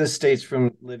back to the States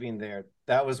from living there,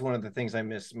 that was one of the things I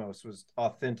missed most was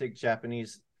authentic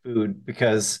Japanese food,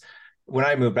 because when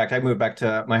I moved back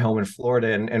to my home in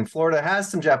Florida, and Florida has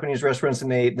some Japanese restaurants,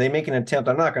 and they make an attempt.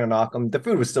 I'm not going to knock them. The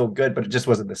food was still good, but it just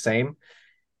wasn't the same.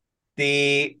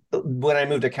 When I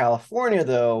moved to California,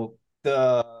 though,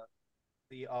 the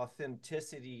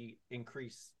authenticity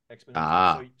increased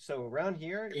exponentially. So around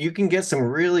here, you can get some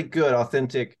really good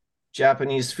authentic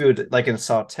Japanese food, like in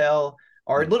Sawtell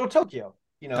or Little Tokyo.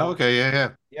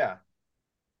 Okay, yeah.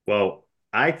 Well,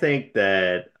 I think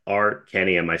that Art,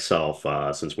 Kenny, and myself,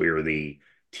 since we were the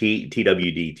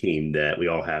TWD team, that we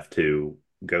all have to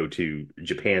go to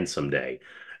Japan someday.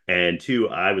 And two,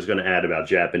 I was going to add about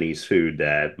Japanese food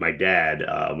that my dad,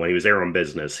 when he was there on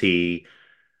business, the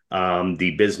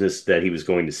business that he was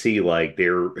going to see,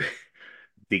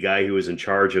 the guy who was in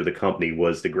charge of the company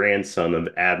was the grandson of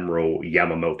Admiral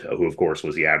Yamamoto, who, of course,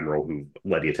 was the admiral who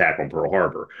led the attack on Pearl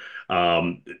Harbor.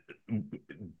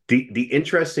 the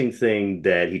interesting thing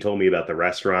that he told me about the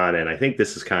restaurant, and I think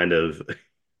this is kind of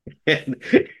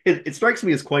it strikes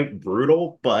me as quite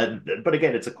brutal, but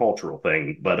again, it's a cultural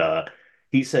thing. But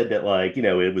he said that like,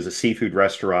 it was a seafood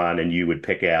restaurant and you would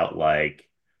pick out like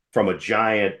from a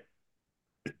giant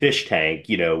fish tank,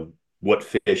 what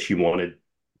fish you wanted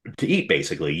to eat,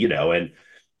 basically, and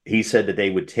he said that they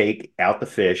would take out the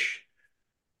fish,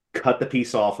 cut the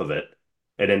piece off of it,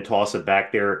 and then toss it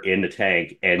back there in the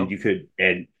tank. And Oh. you could,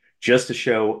 and just to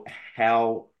show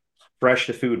how fresh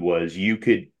the food was, you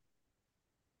could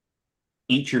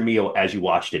eat your meal as you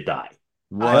watched it die.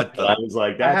 What I was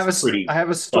like, I have that's I pretty have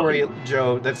a story, fucking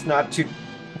Joe, that's not too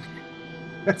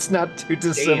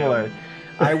dissimilar. Damn.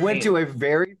 I went to a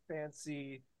very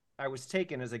fancy, I was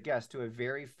taken as a guest to a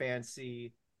very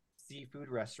fancy seafood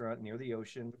restaurant near the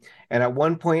ocean. And at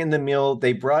one point in the meal,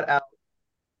 they brought out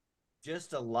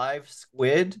just a live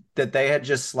squid that they had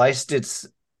just sliced its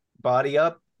body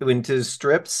up into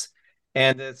strips.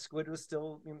 And the squid was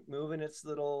still moving its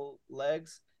little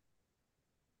legs.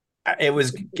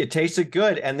 It tasted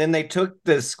good. And then they took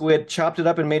the squid, chopped it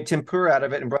up, and made tempura out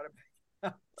of it and brought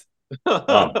it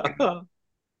back.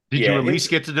 Did you at least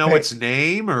get to know its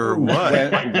name or what?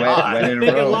 When in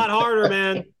Think a Rome. lot harder,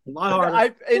 man. A lot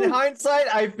harder. In hindsight,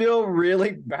 I feel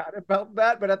really bad about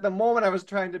that, but at the moment, I was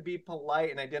trying to be polite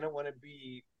and I didn't want to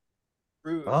be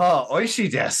rude. Oh,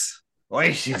 oishi desu.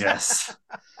 Oishi desu.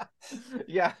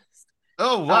 Yeah.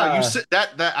 Oh wow! You said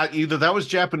that either that was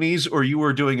Japanese or you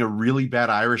were doing a really bad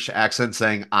Irish accent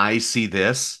saying "I see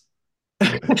this."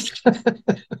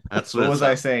 That's What was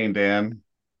I saying, Dan?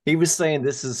 He was saying,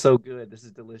 "This is so good. This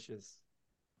is delicious."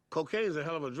 Cocaine is a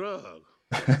hell of a drug.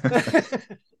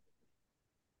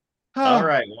 All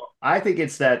right. Well, I think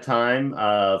it's that time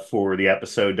for the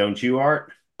episode, don't you,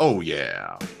 Art? Oh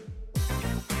yeah.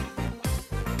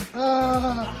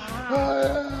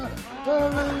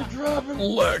 Really dropping.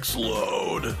 Lex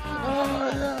load.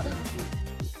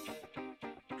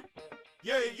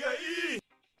 Yeah.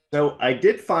 So I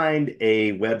did find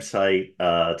a website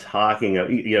talking,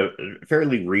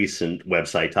 fairly recent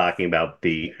website talking about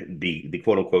the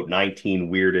quote unquote 19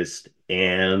 weirdest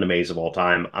animes of all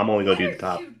time. I'm only going to do the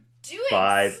top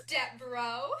five. Step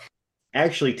bro.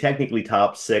 Actually, technically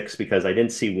top six because I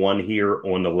didn't see one here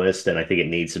on the list, and I think it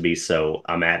needs to be, so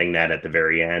I'm adding that at the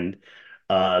very end.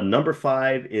 Number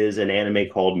five is an anime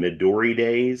called Midori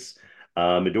Days.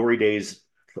 Midori Days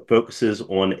focuses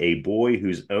on a boy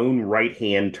whose own right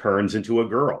hand turns into a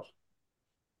girl.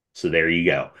 So there you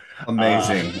go.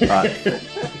 Amazing.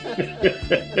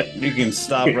 You can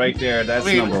stop right there. That's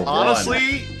number one.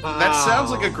 Honestly, that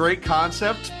sounds like a great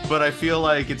concept, but I feel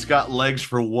like it's got legs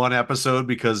for one episode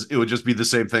because it would just be the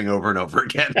same thing over and over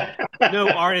again. No,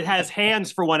 Art, it has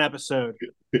hands for one episode.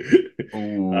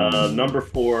 Number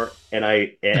four, and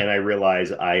I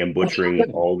realize I am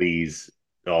butchering all these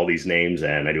names,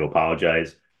 and I do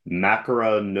apologize.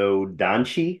 Makara no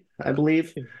Danchi, I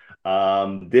believe.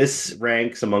 This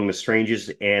ranks among the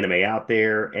strangest anime out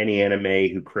there. Any anime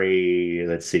who crave,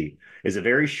 let's see, is a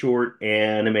very short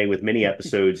anime with many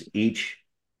episodes, each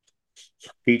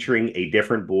featuring a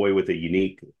different boy with a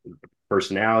unique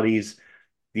personalities.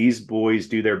 These boys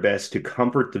do their best to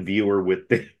comfort the viewer with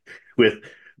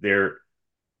their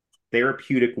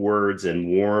therapeutic words and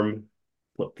warm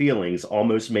feelings,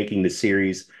 almost making the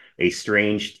series a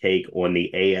strange take on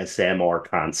the ASMR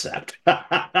concept.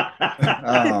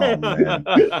 Oh, man.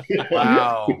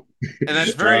 Wow. And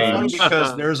that's very funny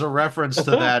because there's a reference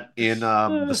to that in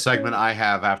the segment I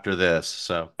have after this.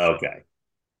 So okay.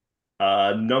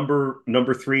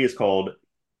 Number three is called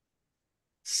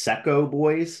Secco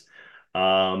Boys.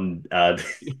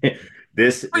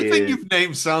 This everything is you've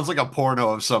named sounds like a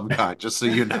porno of some kind, just so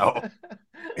you know.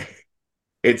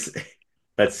 it's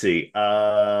let's see.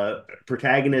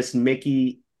 Protagonist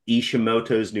Mickey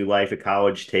Ishimoto's new life at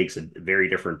college takes a very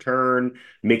different turn.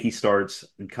 Mickey starts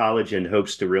college and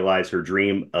hopes to realize her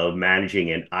dream of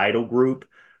managing an idol group,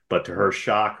 but to her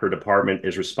shock, her department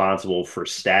is responsible for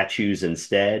statues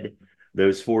instead.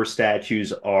 Those four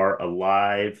statues are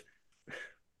alive,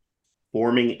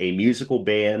 forming a musical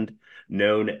band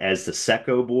known as the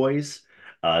Secco Boys.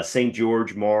 St.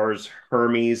 George, Mars,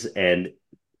 Hermes, and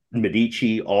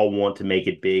Medici all want to make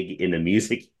it big in the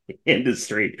music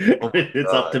industry.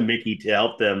 It's up to Mickey to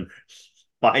help them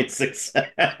find success.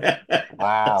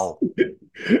 Wow.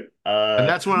 And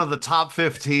that's one of the top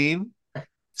 15.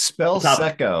 Spell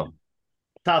Secco.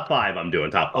 Top five, I'm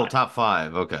doing top five. Oh, top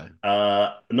five. Okay.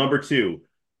 Number two,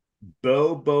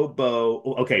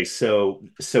 Bo. Okay, so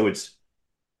it's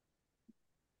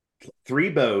three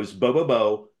bows,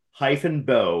 bo hyphen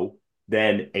bow,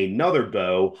 then another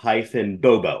bow hyphen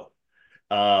bobo.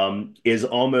 is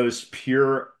almost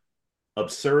pure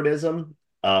absurdism.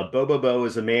 Bobobo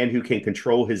is a man who can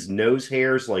control his nose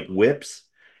hairs like whips,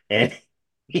 and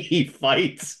he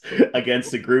fights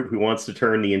against a group who wants to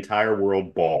turn the entire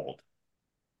world bald.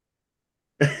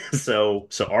 So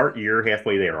Art, you're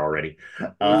halfway there already.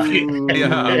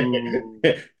 Yeah.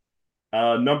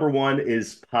 Number one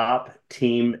is Pop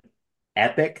Team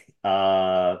Epic.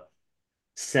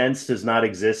 Sense does not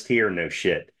exist here. No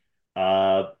shit.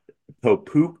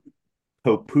 Popu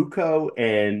Popuko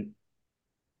and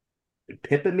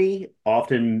Pipami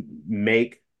often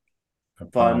make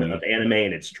fun of anime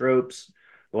and its tropes.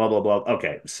 Blah blah blah.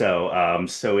 Okay, so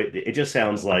it just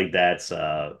sounds like that's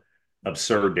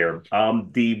absurd there.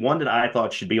 The one that I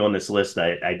thought should be on this list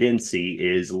I didn't see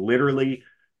is literally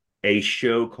a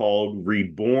show called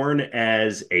Reborn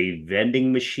as a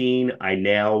Vending Machine. I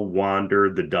Now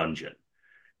Wander the Dungeon.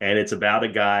 And it's about a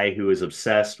guy who is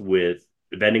obsessed with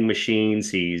vending machines.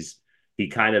 He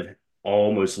kind of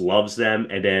almost loves them,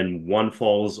 and then one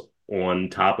falls on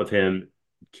top of him,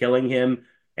 killing him,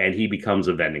 and he becomes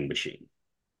a vending machine.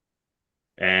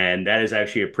 And that is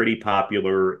actually a pretty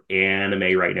popular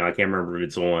anime right now. I can't remember if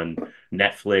it's on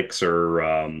Netflix or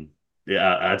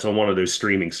it's on one of those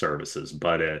streaming services.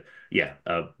 But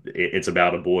it's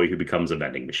about a boy who becomes a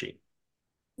vending machine.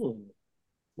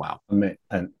 Wow.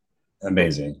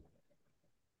 Amazing.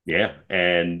 Yeah.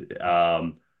 And,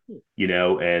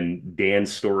 and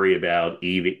Dan's story about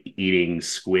eating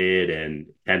squid and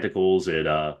tentacles, it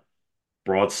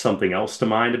brought something else to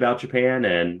mind about Japan.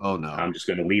 And oh, no. I'm just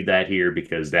going to leave that here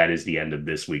because that is the end of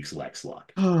this week's Lex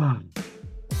Lock.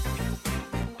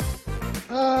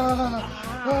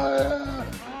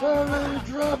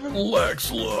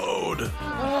 Lex Load.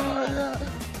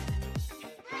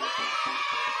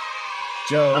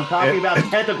 Joe, I'm talking about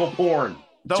tentacle porn.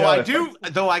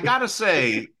 Though I gotta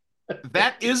say,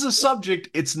 that is a subject.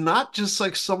 It's not just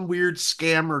like some weird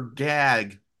scam or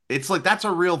gag. It's like that's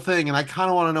a real thing, and I kind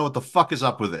of want to know what the fuck is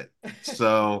up with it.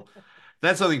 So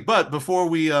that's something. But before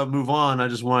we move on, I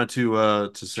just wanted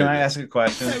to say. Can I ask a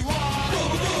question?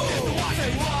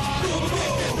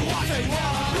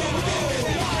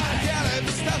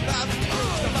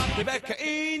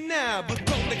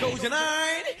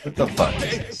 What the fuck?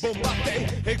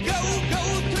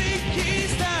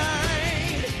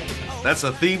 That's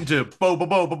a theme to bo bo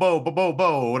bo bo bo bo bo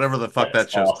bo whatever the fuck that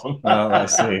show's. Awesome. Oh, I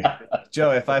see.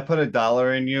 Joe, if I put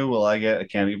 $1 in you, will I get a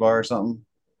candy bar or something?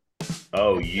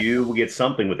 Oh, you will get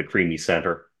something with a creamy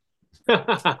center.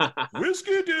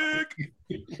 Whiskey dick.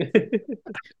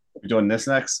 We're doing this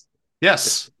next?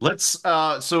 Yes. Let's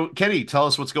so Kenny, tell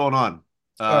us what's going on.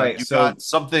 All right, you so got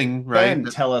something, right? Ben,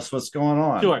 tell us what's going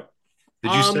on. Sure.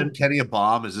 Did you send Kenny a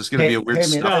bomb? Is this going to be a weird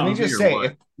man, let me just say,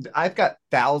 if I've got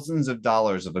thousands of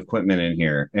dollars of equipment in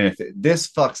here, and if this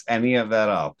fucks any of that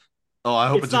up, oh, I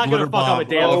hope it's a glitter bomb.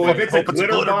 If it's a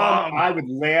glitter bomb, I would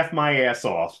laugh my ass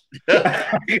off.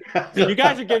 You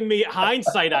guys are giving me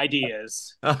hindsight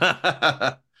ideas.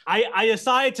 I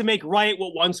decided to make right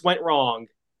what once went wrong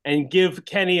and give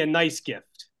Kenny a nice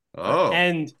gift. Oh.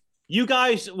 And you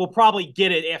guys will probably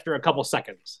get it after a couple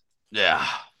seconds. Yeah.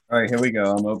 All right, here we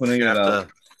go. I'm opening it up.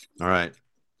 All right.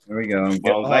 Here we go.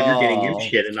 Well, I'm glad you're getting your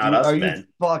shit and not us, are Ben. You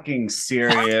fucking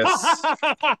serious?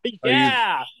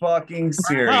 Yeah. Are you fucking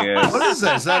serious? What is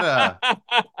that? Is that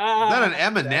an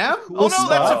M&M? Cool Oh no,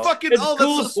 that's a fucking It's that's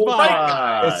cool a Sprite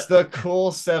guy. It's the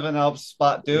cool 7-Up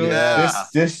spot, dude. Yeah.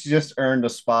 This just earned a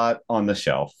spot on the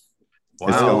shelf.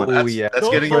 Wow. That's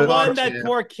getting the rid one of that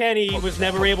poor Kenny was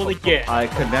never able to get. I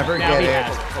could never Now get he it.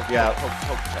 has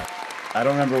Yeah. I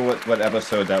don't remember what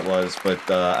episode that was, but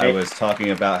I was talking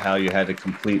about how you had to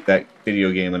complete that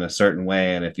video game in a certain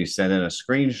way, and if you send in a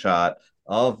screenshot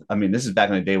of, I mean, this is back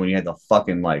in the day when you had to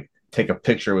fucking like take a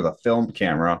picture with a film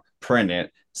camera, print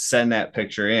it, send that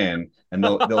picture in, and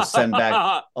they'll send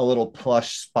back a little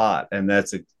plush spot, and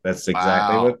that's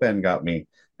exactly what Ben got me.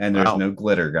 And there's no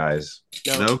glitter, guys.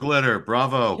 No glitter.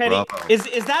 Bravo. Kenny, bravo.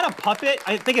 is that a puppet?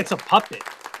 I think it's a puppet.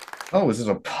 Oh, is it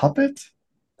a puppet?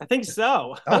 I think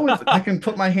so. Oh, I can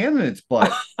put my hand in its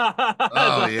butt.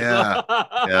 Oh, yeah.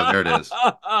 Yeah, there it is.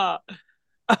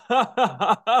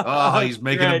 Oh, he's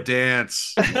making him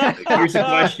dance. Here's a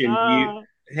question.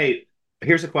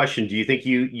 Here's a question. Do you think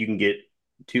you can get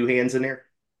two hands in there?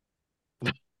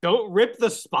 Don't rip the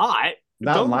spot.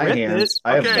 Not Don't my rip hands. it.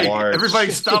 I have Okay, large. everybody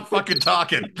stop fucking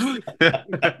talking.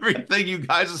 Everything you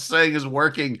guys are saying is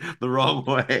working the wrong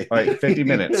way. All right, 50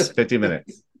 minutes. 50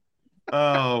 minutes.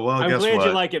 Oh, well, I'm guess glad what?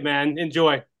 you like it, man.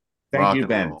 Enjoy. Thank Rock you, and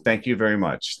Ben. roll. Thank you very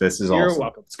much. This is You're awesome.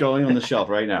 welcome. It's going on the shelf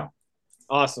right now.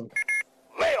 Awesome.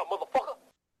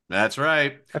 That's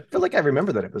right. I feel like I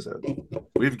remember that episode.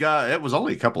 It was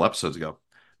only a couple episodes ago.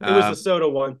 It was the soda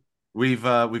one. We've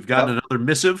gotten another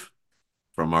missive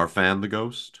from our fan, the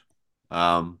Ghost.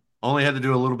 Only had to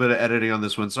do a little bit of editing on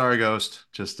this one. Sorry, Ghost.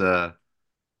 Just wanted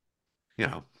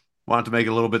to make it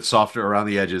a little bit softer around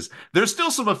the edges. There's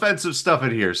still some offensive stuff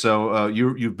in here, so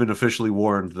you've been officially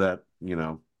warned that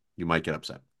you might get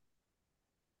upset.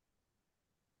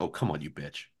 Oh, come on, you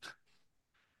bitch.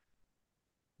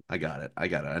 I got it. I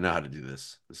know how to do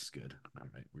this. This is good. All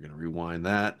right, we're gonna rewind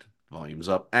that. Volume's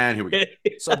up, and here we go.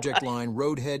 Subject line,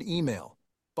 Roadhead email.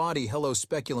 Body, hello,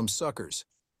 speculum suckers.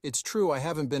 It's true I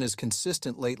haven't been as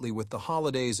consistent lately with the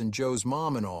holidays and Joe's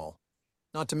mom and all.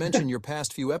 Not to mention your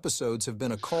past few episodes have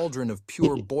been a cauldron of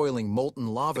pure boiling molten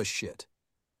lava shit.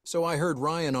 So I heard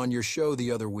Ryan on your show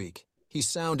the other week. He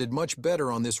sounded much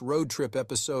better on this road trip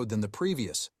episode than the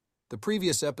previous. The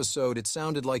previous episode, it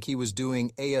sounded like he was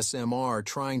doing ASMR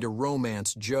trying to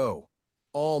romance Joe.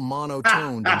 All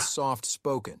monotoned and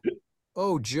soft-spoken.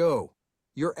 Oh, Joe,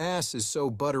 your ass is so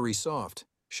buttery soft.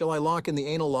 Shall I lock in the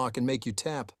anal lock and make you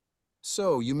tap?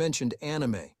 So, you mentioned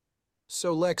anime.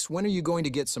 So, Lex, when are you going to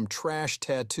get some trash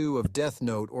tattoo of Death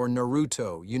Note or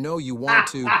Naruto? You know you want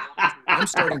to. I'm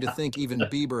starting to think even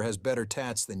Bieber has better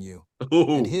tats than you.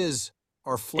 And his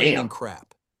are flaming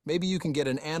crap. Maybe you can get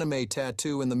an anime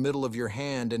tattoo in the middle of your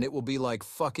hand and it will be like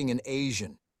fucking an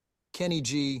Asian. Kenny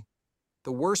G,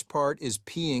 the worst part is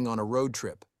peeing on a road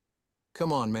trip.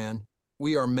 Come on, man.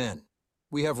 We are men.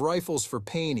 We have rifles for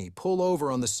Paney. Pull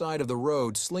over on the side of the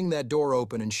road, sling that door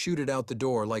open, and shoot it out the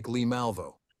door like Lee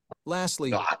Malvo.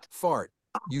 Lastly, fart.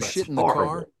 You shit in the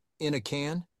car? In a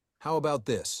can? How about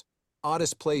this?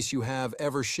 Oddest place you have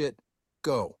ever shit?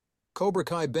 Go. Cobra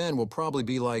Kai Ben will probably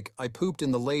be like, I pooped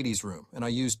in the ladies' room, and I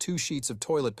used 2 sheets of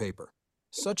toilet paper.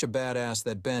 Such a badass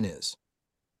that Ben is.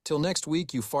 Till next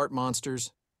week, you fart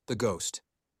monsters. The Ghost.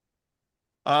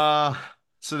 So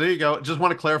there you go. Just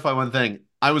want to clarify one thing.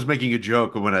 I was making a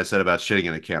joke when I said about shitting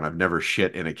in a can. I've never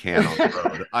shit in a can on the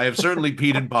road. I have certainly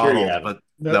peed in bottles, but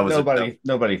that was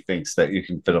nobody thinks that you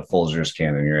can fit a Folgers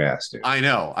can in your ass, dude. I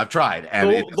know. I've tried, and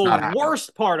the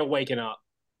worst part of waking up.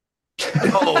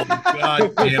 Oh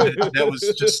God damn it! That was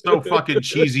just so fucking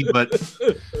cheesy, but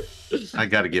I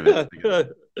got to give it.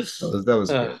 That was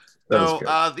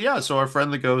good. So our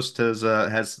friend the Ghost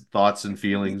has thoughts and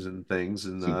feelings and things,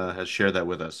 and has shared that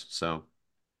with us. So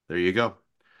there you go.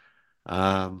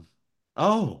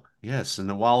 Oh yes,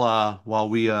 and while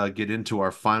we get into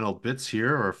our final bits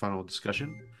here, our final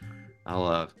discussion,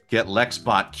 I'll get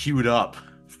Lexbot queued up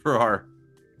for our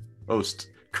post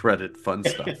credit fun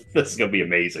stuff. This is gonna be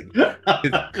amazing.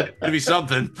 It'll be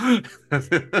something.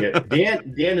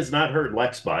 Dan has not heard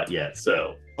Lexbot yet,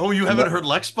 so. Oh, you haven't heard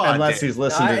Lexbot unless he's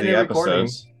listened to the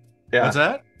episodes. Yeah. What's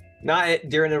that? Not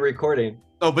during the recording.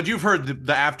 Oh, but you've heard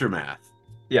the aftermath.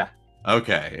 Yeah.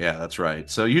 Okay, yeah, that's right.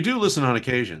 So you do listen on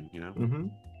occasion,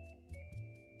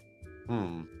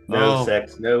 No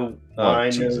sex, no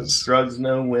wine, no drugs,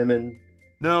 no women.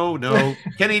 No.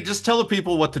 Kenny, just tell the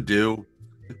people what to do.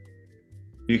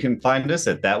 You can find us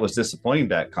at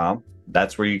thatwasdisappointing.com.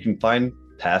 That's where you can find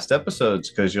past episodes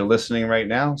because you're listening right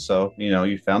now. So,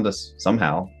 you found us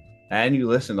somehow and you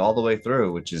listened all the way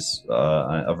through, which is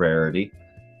a rarity.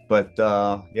 But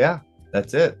yeah,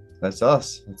 that's it. That's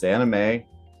us. It's anime.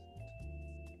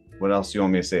 What else do you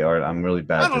want me to say, Art? I'm really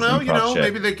bad. I don't know.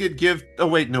 Maybe they could give. Oh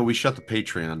wait, no, we shut the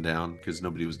Patreon down because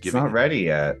nobody was giving. It's not ready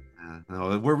yet.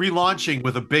 No, we're relaunching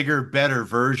with a bigger, better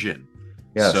version.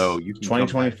 Yes. So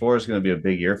 2024 is going to be a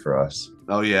big year for us.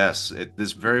 Oh yes,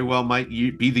 this very well might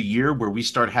be the year where we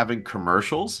start having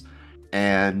commercials.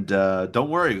 And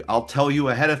don't worry, I'll tell you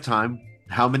ahead of time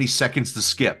how many seconds to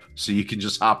skip, so you can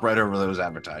just hop right over those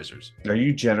advertisers. Are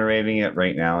you generating it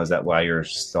right now? Is that why you're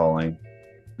stalling?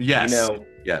 Yes.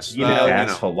 Yes.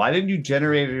 Asshole. Why didn't you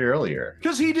generate it earlier?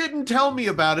 Because he didn't tell me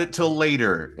about it till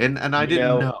later, and I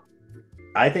didn't know.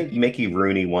 I think Mickey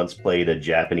Rooney once played a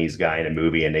Japanese guy in a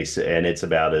movie, and it's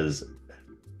about as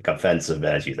offensive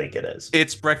as you think it is.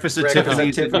 It's Breakfast at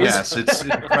Tiffany's. Yes, it's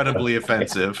incredibly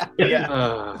offensive.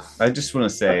 Yeah. I just want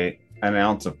to say an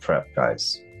ounce of prep,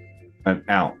 guys. An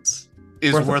ounce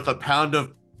is worth a pound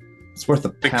of. It's worth a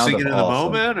pound fixing of it in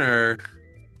awesome. the moment, or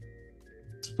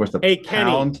it's worth a Kenny,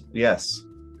 pound. Yes.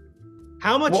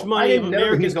 How much money I didn't of know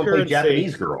American he was going to play currency?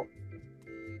 Japanese girl.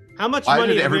 How much Why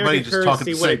money did of everybody American just talk at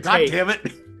currency the would same? it God take damn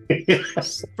it!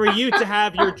 for you to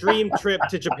have your dream trip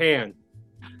to Japan?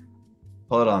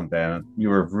 Hold on, Ben. You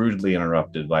were rudely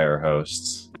interrupted by our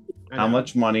hosts. How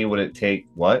much money would it take?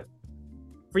 What?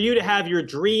 For you to have your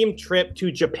dream trip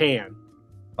to Japan.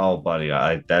 Oh, buddy,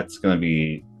 that's going to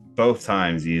be both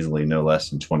times easily no less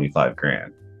than 25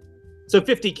 grand. So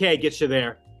 $50K gets you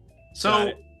there.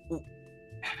 So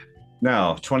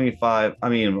No, 25. I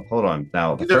mean, hold on.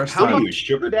 Now, the Either first how time. You a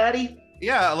sugar daddy?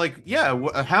 Yeah,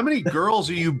 how many girls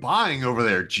are you buying over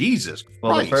there? Jesus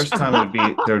Well, the Christ. first time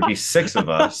there would be 6 of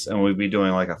us, and we'd be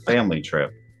doing like a family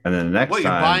trip. And then the next What,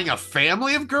 you're time, buying a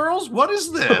family of girls? What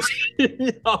is this?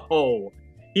 No,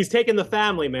 he's taking the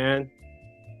family, man.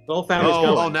 The whole family's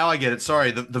going. Now I get it.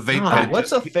 Sorry, the vape God, pen.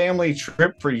 what's a family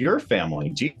trip for your family?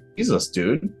 Jesus,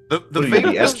 dude. The What are you, vape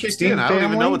the just kicked in. Epstein I don't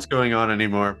even know family? what's going on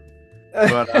anymore.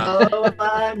 But Oh,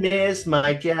 I miss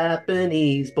my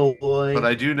Japanese boy. but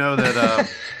I do know that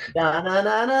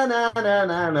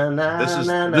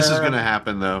this is gonna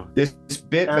happen though. This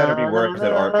bit better be worth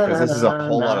it, Art, because this is a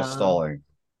whole lot of stalling.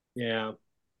 Yeah.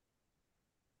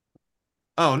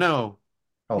 Oh no.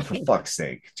 Oh, for fuck's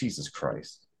sake. Jesus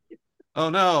Christ. Oh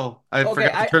no. I Okay,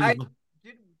 forgot to turn I- the...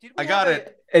 Did we I got have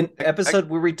it. An episode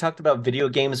where we talked about video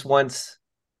games once,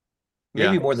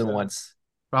 maybe Yeah. more than once.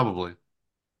 Probably.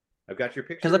 I've got your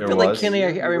picture. Because I There feel like was. Kenny, I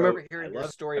You remember wrote, hearing I your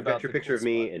love, story I've about got your the picture cool of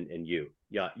me spot. and you.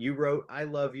 Yeah, you wrote "I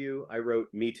love you." I wrote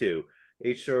 "Me too."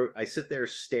 I sit there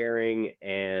staring,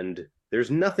 and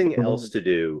there's nothing else to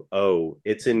do. Oh,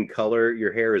 it's in color.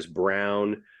 Your hair is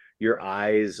brown. Your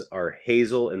eyes are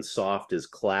hazel and soft as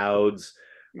clouds.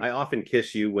 I often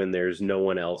kiss you when there's no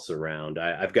one else around.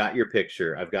 I've got your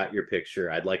picture. I've got your picture.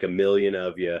 I'd like a million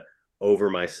of you over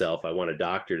myself. I want a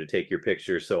doctor to take your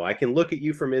picture so I can look at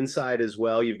you from inside as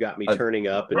well. You've got me turning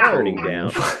up and turning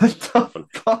down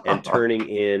and turning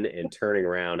in and turning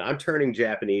around. I'm turning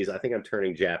Japanese. I think I'm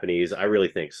turning Japanese. I really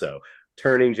think so.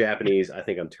 Turning Japanese. I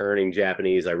think I'm turning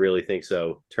Japanese. I really think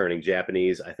so. Turning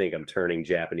Japanese. I think I'm turning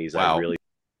Japanese. Wow. I really.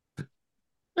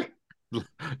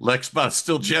 Lexbot's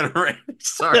still generating.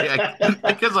 Sorry,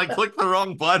 because I clicked the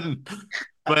wrong button.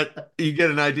 But you get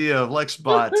an idea of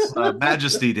Lexbot's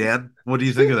majesty, Dan. What do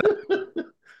you think of that?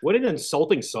 What an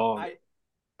insulting song.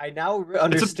 I now It's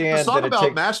understand a song that it about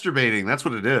takes. masturbating. That's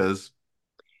what it is.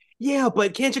 Yeah,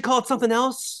 but can't you call it something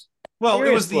else? Well,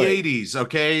 it was the Seriously. 80s,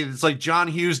 okay? It's like John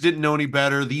Hughes didn't know any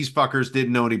better. These fuckers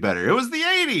didn't know any better. It was the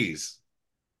 80s.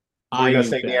 What are you gonna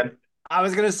say, Dan? I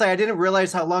was gonna say I didn't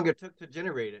realize how long it took to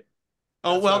generate it.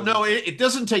 Oh, That's well, what I was no, it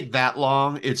doesn't take that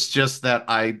long. It's just that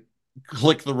I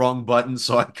clicked the wrong button,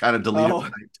 so I kind of deleted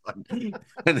what I'd done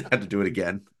and had to do it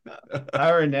again.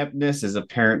 Our ineptness is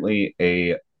apparently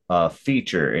a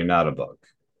feature and not a bug.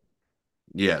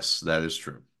 Yes, that is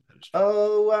true.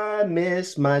 Oh, I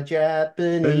miss my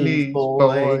Japanese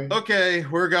boy. Okay,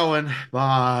 we're going.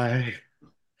 Bye.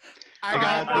 I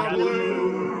got the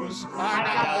blues.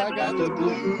 I got the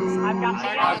blues. I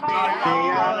got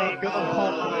the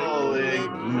alcoholic.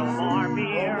 No more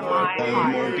beer,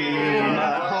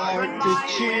 my heart to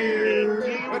cheer.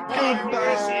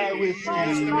 Goodbye, whiskey.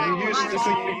 You used to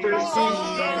make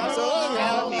me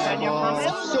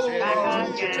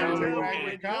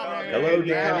Hello,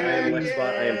 Dan. I am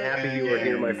Lexbot. I am happy you are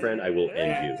here, my friend. I will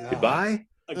end you. Goodbye.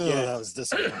 Again. That was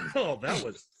disappointing. Oh, that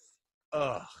was.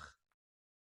 Ugh.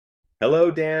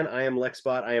 Hello, Dan. I am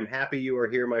Lexbot. I am happy you are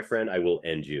here, my friend. I will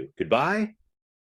end you. Goodbye.